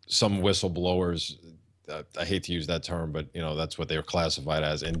some whistleblowers. I hate to use that term, but that's what they're classified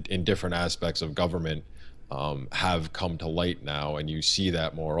as in different aspects of government, have come to light now, and you see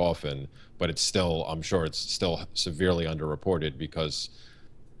that more often. But it's still, I'm sure it's still severely underreported, because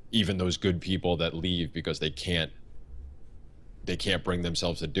even those good people that leave because they can't bring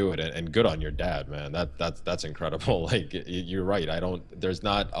themselves to do it, and good on your dad, man. That's incredible. Like, you're right. There's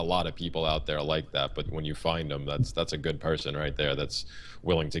not a lot of people out there like that, but when you find them, that's a good person right there, that's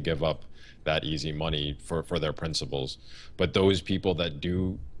willing to give up that easy money for their principles. But those people that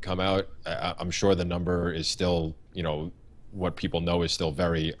do come out, I'm sure the number is still, what people know is still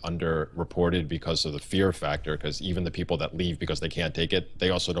very underreported because of the fear factor, because even the people that leave because they can't take it,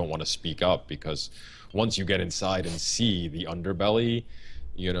 they also don't want to speak up, because once you get inside and see the underbelly,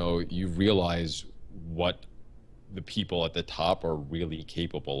 you realize what the people at the top are really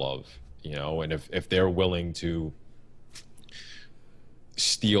capable of, and if they're willing to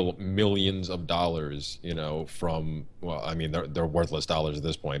steal millions of dollars, from, well, I mean, they're worthless dollars at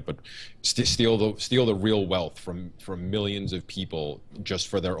this point, but steal the real wealth from millions of people just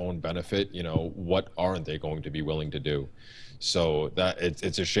for their own benefit, what aren't they going to be willing to do? So that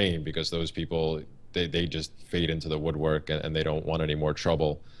it's a shame, because those people, they just fade into the woodwork, and they don't want any more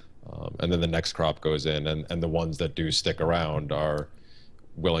trouble. And then the next crop goes in, and the ones that do stick around are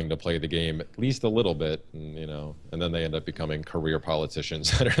willing to play the game at least a little bit, and then they end up becoming career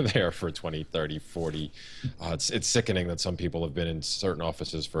politicians that are there for 20, 30, 40. It's sickening that some people have been in certain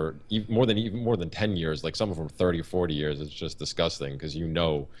offices for more than 10 years, like some of them 30, 40 years. It's just disgusting, because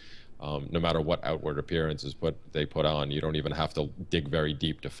no matter what outward appearances they put on, you don't even have to dig very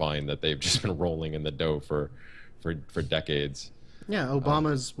deep to find that they've just been rolling in the dough for decades. Yeah,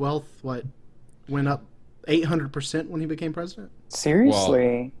 Obama's wealth went up 800% when he became president.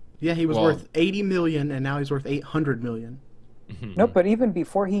 Seriously? Well, yeah, he was worth 80 million, and now he's worth 800 million. No, but even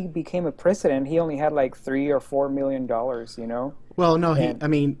before he became a president, he only had like $3 or $4 million. Well, no,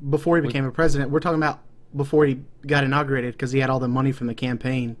 before he became a president, we're talking about before he got inaugurated, because he had all the money from the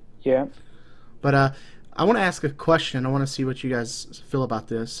campaign. Yeah. But I want to ask a question. I want to see what you guys feel about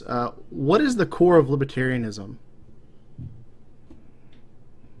this. What is the core of libertarianism?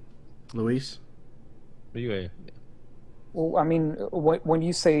 Luis? Well, I mean, when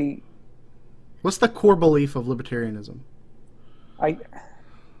you say... What's the core belief of libertarianism? I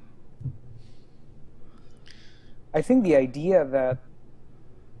think the idea that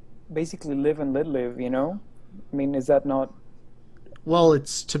basically live and let live, I mean, is that not... Well,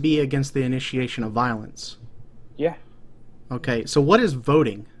 it's to be against the initiation of violence. Yeah. Okay, so what is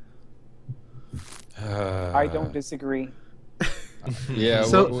voting? I don't disagree. Yeah,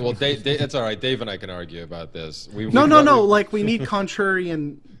 well, Dave, it's all right. Dave and I can argue about this. No. Like, we need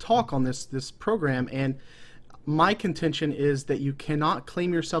contrarian talk on this program, and my contention is that you cannot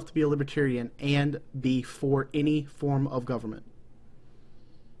claim yourself to be a libertarian and be for any form of government.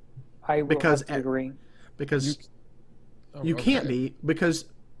 I will have to agree. Because you can't be, because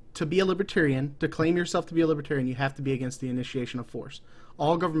to be a libertarian, to claim yourself to be a libertarian, you have to be against the initiation of force.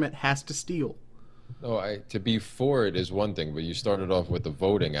 All government has to steal. No, to be for it is one thing, but you started off with the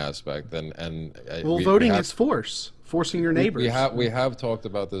voting aspect, and voting is forcing your neighbors. We have talked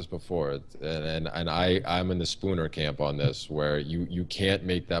about this before, and I'm in the Spooner camp on this, where you can't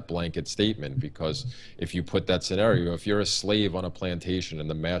make that blanket statement, because if you put that scenario, if you're a slave on a plantation and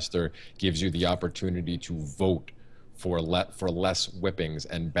the master gives you the opportunity to vote for less whippings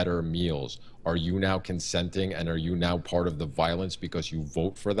and better meals, are you now consenting, and are you now part of the violence because you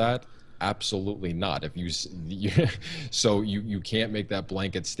vote for that? Absolutely not. If so you can't make that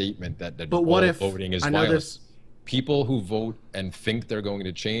blanket statement that But what all if voting is I know violent. this? People who vote and think they're going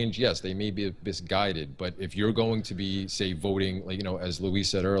to change, yes, they may be misguided. But if you're going to be, say, voting, like, as Luis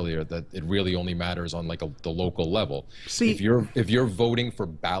said earlier, that it really only matters on like the local level. See, if you're voting for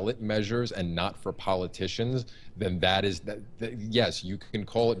ballot measures and not for politicians, then that yes, you can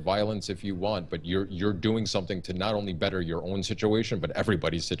call it violence if you want, but you're doing something to not only better your own situation, but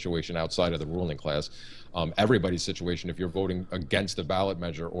everybody's situation outside of the ruling class. Everybody's situation. If you're voting against a ballot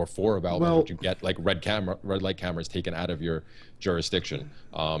measure or for a ballot measure, to get like red light cameras taken out of your jurisdiction,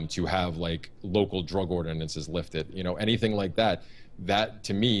 to have like local drug ordinances lifted, anything like that. That,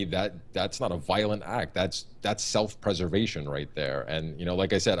 to me, that's not a violent act. That's self-preservation right there. And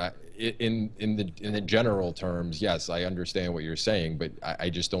like I said, in the general terms, yes, I understand what you're saying, but I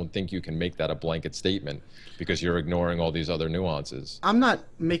just don't think you can make that a blanket statement because you're ignoring all these other nuances. I'm not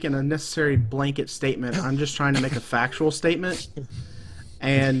making a necessary blanket statement. I'm just trying to make a factual statement.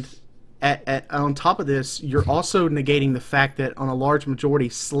 And on top of this, you're also negating the fact that on a large majority,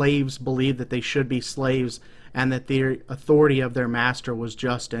 slaves believe that they should be slaves and that the authority of their master was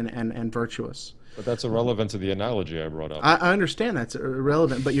just and virtuous. But that's irrelevant to the analogy I brought up. I understand that's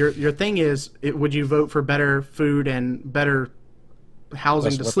irrelevant, but your thing is, would you vote for better food and better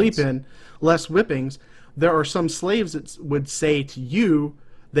housing to sleep in, less whippings? There are some slaves that would say to you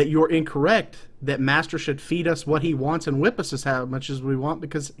that you're incorrect, that master should feed us what he wants and whip us as much as we want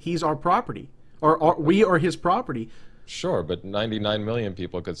because he's our property, or we are his property. Sure, but 99 million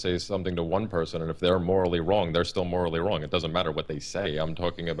people could say something to one person, and if they're morally wrong, they're still morally wrong. It doesn't matter what they say. I'm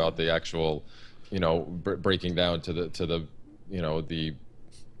talking about the actual, breaking down to the the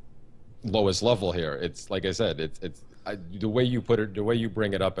lowest level here. It's like I said, the way you put it, the way you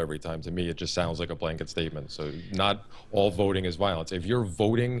bring it up every time, to me, it just sounds like a blanket statement. So not all voting is violence. If you're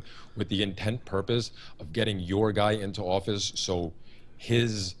voting with the intent purpose of getting your guy into office so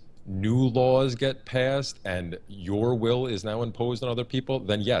his new laws get passed and your will is now imposed on other people,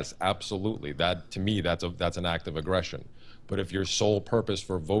 then yes, absolutely. That, to me, that's an act of aggression. But if your sole purpose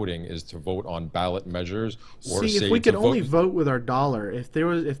for voting is to vote on ballot measures, or see, if we could only vote with our dollar, if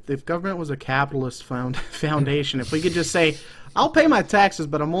government was a capitalist foundation, if we could just say, I'll pay my taxes,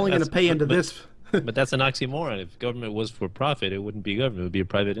 but I'm only going to pay into this. But that's an oxymoron. If government was for profit, it wouldn't be government. It would be a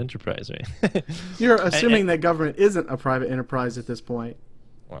private enterprise, right? You're assuming that government isn't a private enterprise at this point.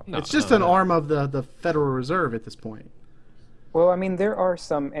 Well, it's just an arm of the Federal Reserve at this point. Well, I mean, there are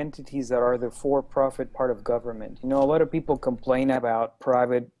some entities that are the for-profit part of government. A lot of people complain about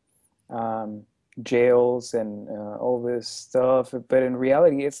private jails and all this stuff, but in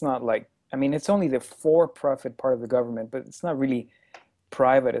reality, it's not like, I mean, it's only the for-profit part of the government, but it's not really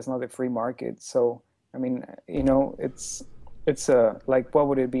private. It's not the free market. So, I mean, it's like, what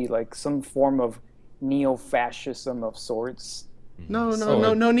would it be? Like some form of neo-fascism of sorts.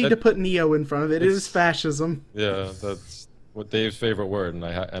 No need to put neo in front of it. It is fascism. Yeah, that's what Dave's favorite word, and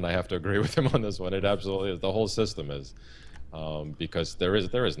I have to agree with him on this one. It absolutely is. The whole system is, because there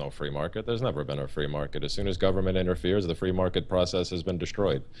is no free market. There's never been a free market. As soon as government interferes, the free market process has been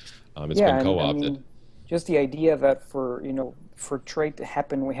destroyed. It's been co-opted. I mean, just the idea that for trade to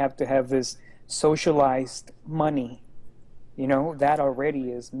happen, we have to have this socialized money. That already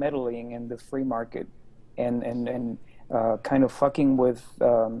is meddling in the free market, and kind of fucking with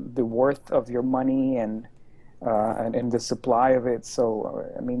the worth of your money and the supply of it. So,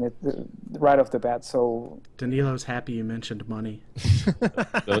 I mean, right off the bat. So Danilo's happy you mentioned money.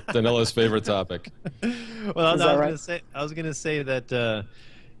 Danilo's favorite topic. Well, I was gonna say that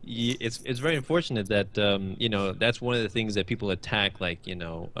it's very unfortunate that that's one of the things that people attack, like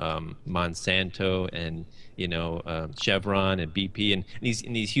Monsanto and Chevron and BP and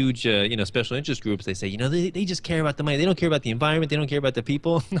these huge special interest groups. They say they just care about the money. They don't care about the environment. They don't care about the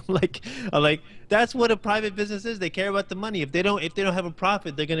people. I'm like that's what a private business is. They care about the money. If they don't have a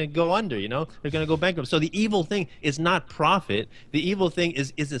profit, they're gonna go under. They're gonna go bankrupt. So the evil thing is not profit. The evil thing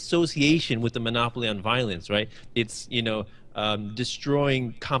is association with the monopoly on violence, right? It's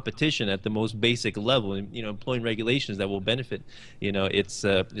destroying competition at the most basic level, and employing regulations that will benefit its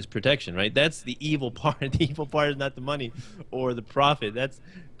protection, right? That's the evil part. The evil part is not the money or the profit. That's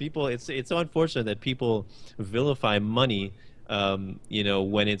people. It's so unfortunate that people vilify money when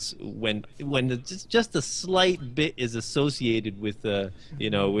just a slight bit is associated with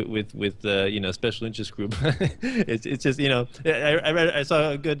special interest group. it's just I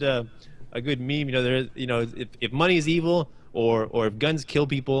saw a good meme. If money is evil, or if guns kill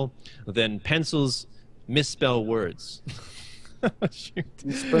people, then pencils misspell words.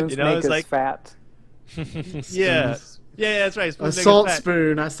 Spoons make us fat. Yeah. Yeah, that's right. A salt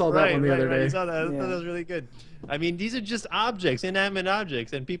spoon. I saw that Right, one the right, other right. day. You saw that. I thought Yeah. that was really good. I mean, these are just objects, inanimate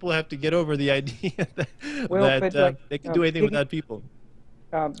objects, and people have to get over the idea that, Well, but like they can do anything without people.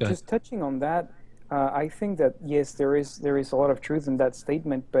 Go ahead. just touching on that, I think that yes, there is a lot of truth in that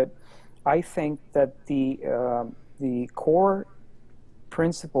statement, but I think that the core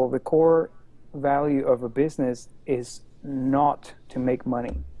principle, the core value of a business is not to make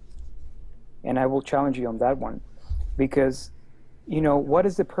money, and I will challenge you on that one, because what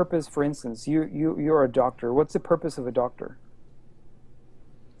is the purpose? For instance, you're a doctor. What's the purpose of a doctor?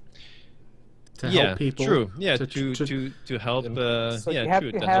 To Yeah, help people. true. Yeah, to- to help. So Yeah, you have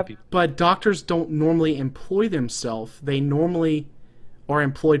true. to To have- help people. But doctors don't normally employ themselves. They normally are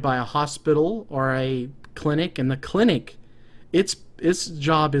employed by a hospital or a clinic, and the clinic, its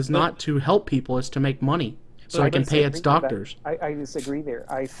job is not to help people; it's to make money, so I it can pay disagree its with that. doctors. I disagree there.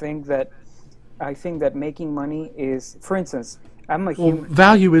 I think that making money is, for instance, I'm a Well, human.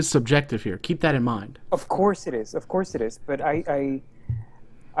 value is subjective here. Keep that in mind. Of course it is. Of course it is. But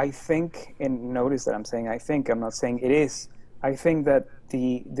I think, and notice that I'm saying I think. I'm not saying it is. I think that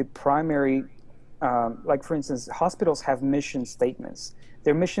the primary, like for instance, hospitals have mission statements.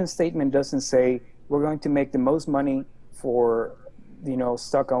 Their mission statement doesn't say we're going to make the most money for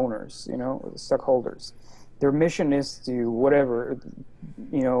stock owners, stockholders. Their mission is to whatever,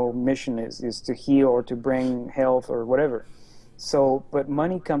 mission is to heal or to bring health or whatever. So, but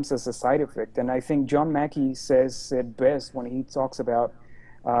money comes as a side effect, and I think John Mackey says it best when he talks about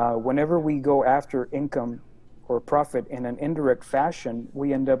whenever we go after income or profit in an indirect fashion,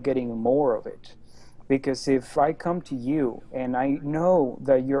 we end up getting more of it. Because if I come to you and I know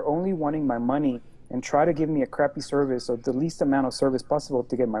that you're only wanting my money and try to give me a crappy service or the least amount of service possible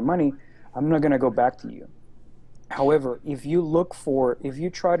to get my money, I'm not going to go back to you. However, if you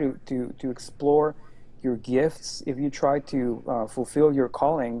try to explore your gifts, if you try to fulfill your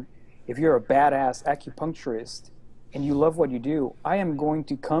calling, if you're a badass acupuncturist and you love what you do, I am going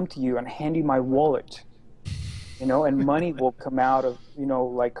to come to you and hand you my wallet, and money will come out of,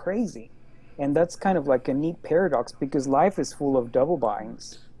 like crazy. And that's kind of like a neat paradox, because life is full of double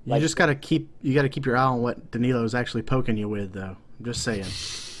buyings. You just gotta keep your eye on what Danilo's actually poking you with, though. I'm just saying.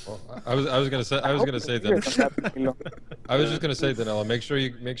 Well, I was gonna say that. I was just gonna say, Danilo, make sure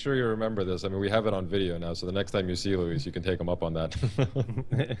you remember this. I mean, we have it on video now, so the next time you see Luis, you can take him up on that.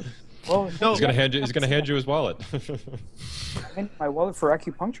 Well, He's gonna hand you his wallet. and my wallet for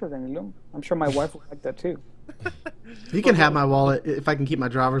acupuncture, then I'm sure my wife will like that too. You can have my wallet if I can keep my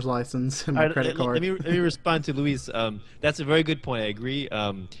driver's license and my All right, credit card. let me respond to Luis. That's a very good point. I agree.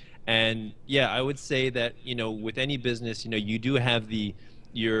 And yeah, I would say that with any business, you do have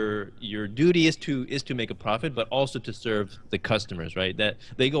your duty is to make a profit, but also to serve the customers, right? That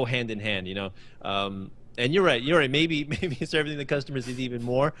they go hand in hand. And you're right. Maybe serving the customers is even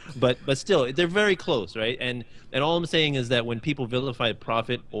more, but still, they're very close, right? And all I'm saying is that when people vilify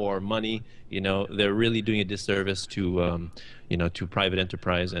profit or money, they're really doing a disservice to to private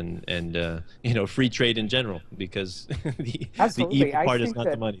enterprise and free trade in general, because the evil part is not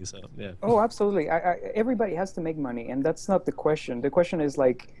the money. So yeah. Oh, absolutely. Everybody has to make money, and that's not the question. The question is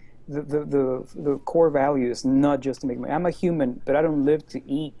like the core value is not just to make money. I'm a human, but I don't live to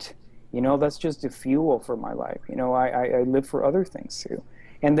eat. That's just the fuel for my life. I live for other things too.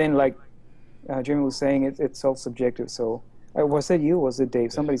 And then, like Jimmy was saying, it's all subjective. So, was it you? Was it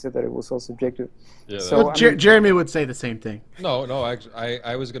Dave? Somebody said that it was all subjective. Yeah. So, Well, Jeremy would say the same thing. No. Actually,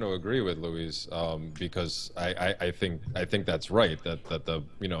 I was going to agree with Luis, because I think that's right. That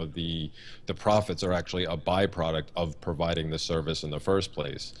the profits are actually a byproduct of providing the service in the first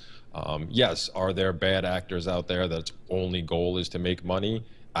place. Yes, are there bad actors out there that's only goal is to make money?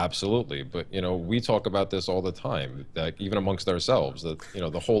 Absolutely, but we talk about this all the time, that even amongst ourselves, that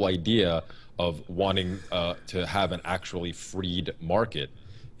the whole idea of wanting to have an actually freed market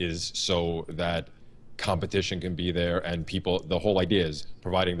is so that competition can be there, and the whole idea is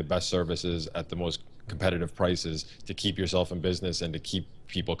providing the best services at the most competitive prices to keep yourself in business and to keep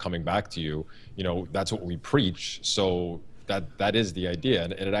people coming back to you. That's what we preach. So that is the idea,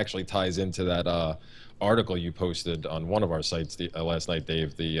 and it actually ties into that article you posted on one of our sites last night,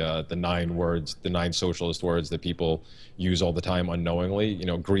 Dave. The 9 socialist words that people use all the time unknowingly.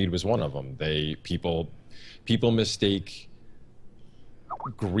 Greed was one of them. People mistake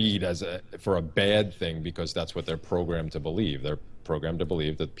greed for a bad thing because that's what they're programmed to believe. They're programmed to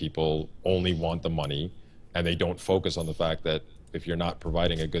believe that people only want the money, and they don't focus on the fact that if you're not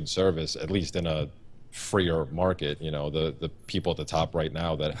providing a good service, at least in a freer market, the people at the top right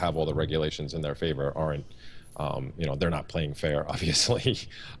now that have all the regulations in their favor aren't You know, they're not playing fair, obviously.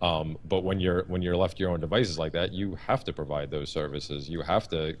 But when you're left to your own devices like that, you have to provide those services. You have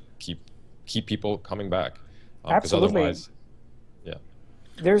to keep people coming back. 'Cause Absolutely. otherwise, yeah.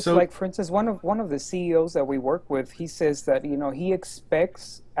 There's So- like, for instance, one of the CEOs that we work with, he says that, you know, he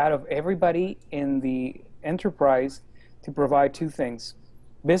expects out of everybody in the enterprise to provide two things: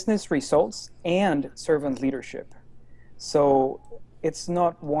 business results and servant leadership. So it's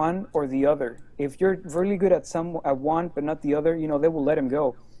not one or the other. If you're really good at one but not the other, you know, they will let him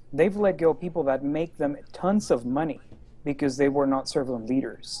go. They've let go people that make them tons of money because they were not servant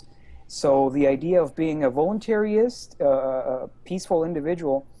leaders. So the idea of being a voluntarist, a peaceful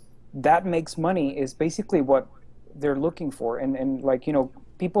individual that makes money is basically what they're looking for. And like, you know,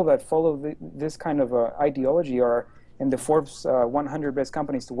 people that follow this kind of ideology are in the Forbes 100 best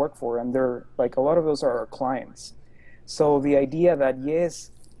companies to work for, and they're like, a lot of those are our clients. So the idea that,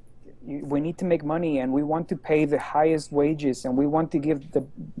 yes, we need to make money and we want to pay the highest wages and we want to give the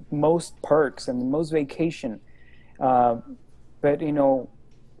most perks and the most vacation, but you know,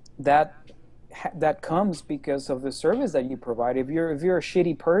 that comes because of the service that you provide. If you're a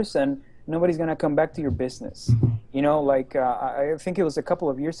shitty person, nobody's gonna come back to your business. You know, like I think it was a couple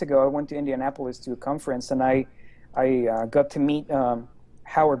of years ago, I went to Indianapolis to a conference, and I got to meet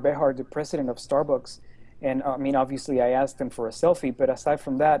Howard Behar, the president of Starbucks. And I mean, obviously, I asked him for a selfie. But aside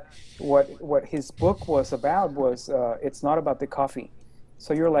from that, what his book was about was it's not about the coffee.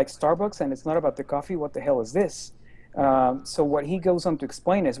 So you're like, Starbucks, and it's not about the coffee. What the hell is this? So what he goes on to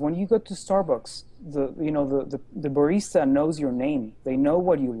explain is, when you go to Starbucks, the barista knows your name. They know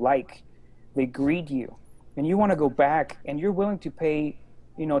what you like. They greet you, and you want to go back, and you're willing to pay,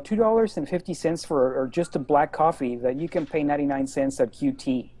 you know, $2.50 for or just a black coffee that you can pay 99 cents at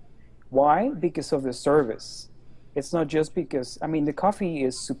QT. Why? Because of the service. It's not just because, I mean, the coffee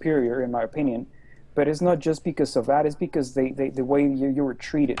is superior in my opinion, but it's not just because of that. It's because the way you were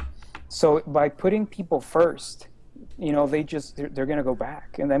treated. So by putting people first, you know, they're going to go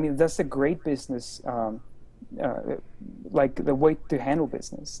back. And I mean, that's a great business, like the way to handle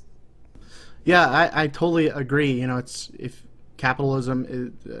business. Yeah, I totally agree. You know, if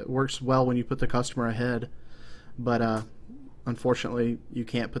capitalism works well when you put the customer ahead, but unfortunately, you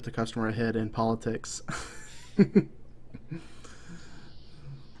can't put the customer ahead in politics.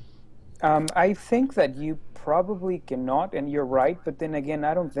 I think that you probably cannot, and you're right. But then again,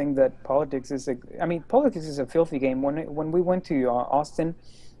 I don't think that politics is politics is a filthy game. When we went to Austin,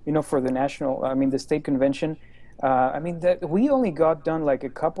 you know, for the state convention, that we only got done like a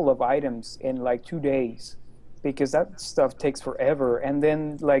couple of items in like 2 days, because that stuff takes forever. And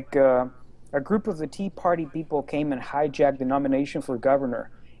then like a group of the Tea Party people came and hijacked the nomination for governor,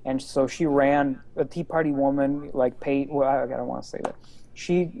 and so she ran. A Tea Party woman like paid. Well, I don't want to say that.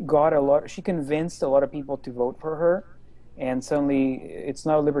 She convinced a lot of people to vote for her, and suddenly it's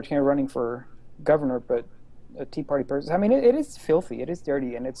not a Libertarian running for governor, but a Tea Party person. I mean, it is filthy, it is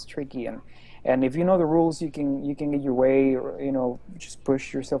dirty, and it's tricky. And if you know the rules, you can get your way, or, you know, just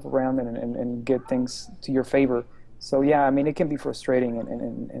push yourself around and get things to your favor. So yeah, I mean, it can be frustrating,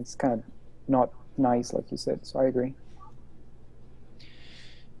 and it's kind of not nice, like you said. So I agree.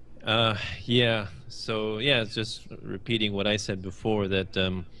 Yeah. So yeah, it's just repeating what I said before, that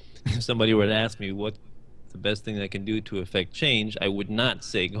if somebody were to ask me what the best thing I can do to affect change, I would not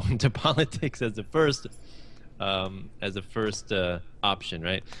say go into politics as the first option,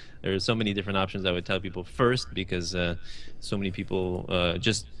 right? There are so many different options I would tell people first, because so many people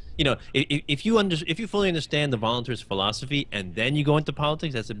just, you know, if you fully understand the voluntarist philosophy and then you go into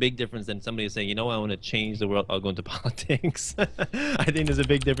politics, that's a big difference than somebody saying, you know, I want to change the world, I'll go into politics. I think there's a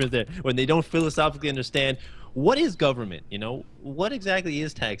big difference there. When they don't philosophically understand what is government, you know, what exactly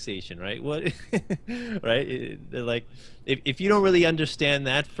is taxation, right? What, right? They're like, if you don't really understand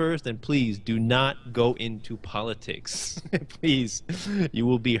that first, then please do not go into politics. Please, you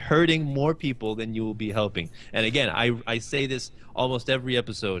will be hurting more people than you will be helping. And again, I say this almost every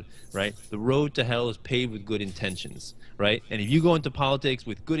episode, right? The road to hell is paved with good intentions, right? And if you go into politics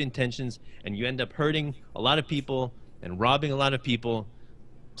with good intentions and you end up hurting a lot of people and robbing a lot of people,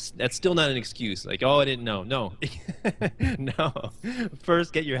 that's still not an excuse. Like, oh, I didn't know. No, no.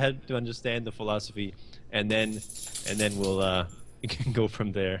 First, get your head to understand the philosophy, and then we'll we can go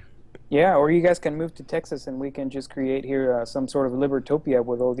from there. Yeah, or you guys can move to Texas, and we can just create here some sort of libertopia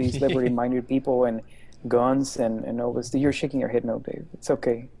with all these liberty-minded people and guns and all this. You're shaking your head no, Dave. It's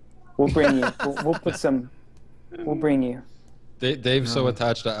okay. We'll bring you. We'll put some. We'll bring you. Dave's so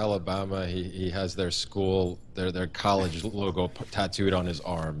attached to Alabama, he has their school, their college logo tattooed on his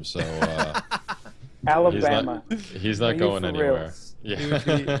arm. So Alabama. he's not going anywhere. Yeah.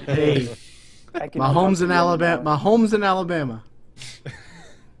 Hey, I can My home's talk in to you Alabama. My home's in Alabama.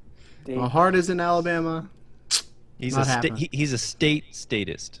 Dave. My heart is in Alabama. He's Not a happening. he's a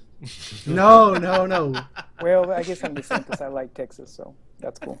statist. No, no, no. Well, I guess I'm the same because I like Texas, so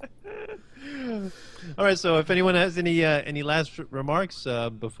that's cool. All right. So, if anyone has any last remarks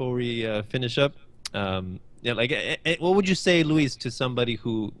before we finish up, yeah, like, what would you say, Luis, to somebody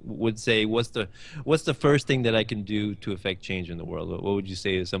who would say, "What's the first thing that I can do to affect change in the world?" What would you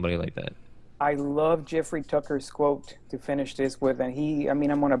say to somebody like that? I love Jeffrey Tucker's quote to finish this with, and I mean,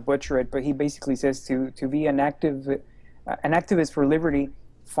 I'm going to butcher it, but he basically says to be an activist for liberty,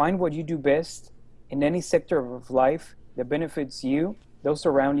 find what you do best in any sector of life that benefits you, those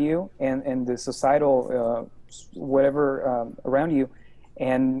around you, and the societal whatever around you,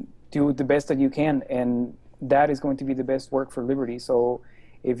 and do the best that you can, and that is going to be the best work for liberty. So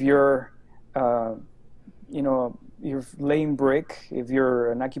if you're, you're laying brick, if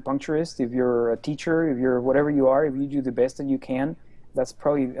you're an acupuncturist, if you're a teacher, if you're whatever you are, if you do the best that you can, that's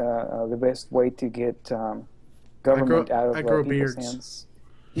probably the best way to get government out of people's beards. hands.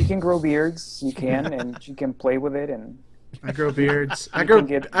 You can grow beards, you can, and you can play with it, and I grow beards. I You grow can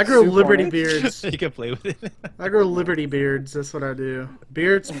get Liberty soup on it. beards. You can play with it. I grow Liberty beards. That's what I do.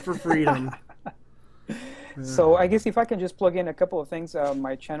 Beards for freedom. So I guess if I can just plug in a couple of things,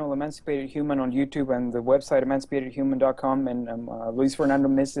 my channel Emancipated Human on YouTube and the website emancipatedhuman.com, and Luis Fernando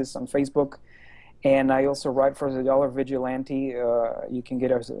Mises on Facebook. And I also write for the Dollar Vigilante. You can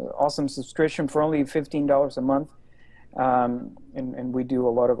get an awesome subscription for only $15 a month. And we do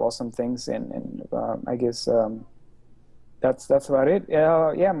a lot of awesome things. And I guess that's about it.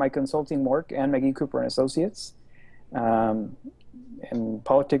 Yeah, my consulting work, and McGee Cooper and Associates, and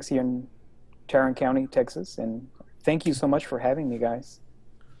politics here in Tarrant County, Texas. And thank you so much for having me, guys.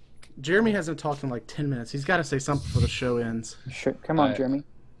 Jeremy hasn't talked in like 10 minutes. He's got to say something before the show ends. Sure. Come on, Jeremy.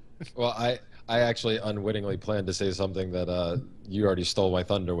 Well, I actually unwittingly planned to say something that you already stole my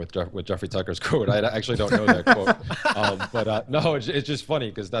thunder with Jeffrey Tucker's quote. I actually don't know that quote, but no, it's just funny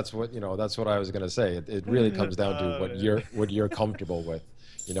because that's what I was going to say. It really comes down to what you're comfortable with.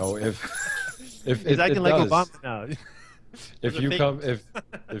 If He's acting like Obama now. If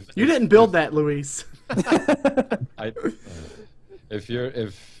You didn't build that, Luis. If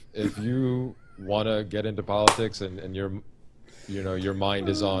you want to get into politics and your mind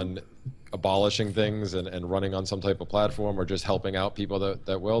is on abolishing things and running on some type of platform or just helping out people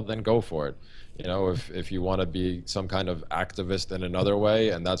that will, then go for it. If you want to be some kind of activist in another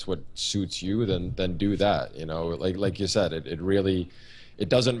way and that's what suits you, then do that. Like you said, it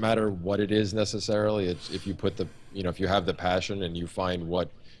doesn't matter what it is necessarily. It's if you put if you have the passion and you find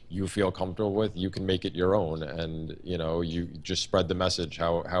what you feel comfortable with, you can make it your own, and you just spread the message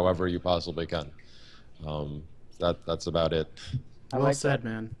however you possibly can. That's about it. Well said,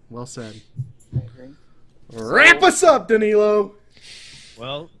 man. Well said. I agree. Wrap us up, Danilo.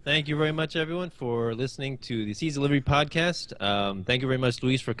 Well, thank you very much, everyone, for listening to the Seeds of Liberty podcast. Thank you very much,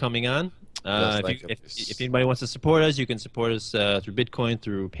 Luis, for coming on. Yes, if anybody wants to support us, you can support us through Bitcoin,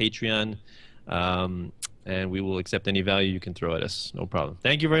 through Patreon, and we will accept any value you can throw at us. No problem.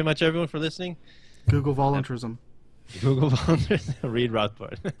 Thank you very much, everyone, for listening. Google voluntarism. Google voluntarism. Read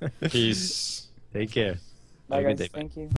Rothbard. Peace. Take care. Bye, Have a good guys. day. Bye. Thank you.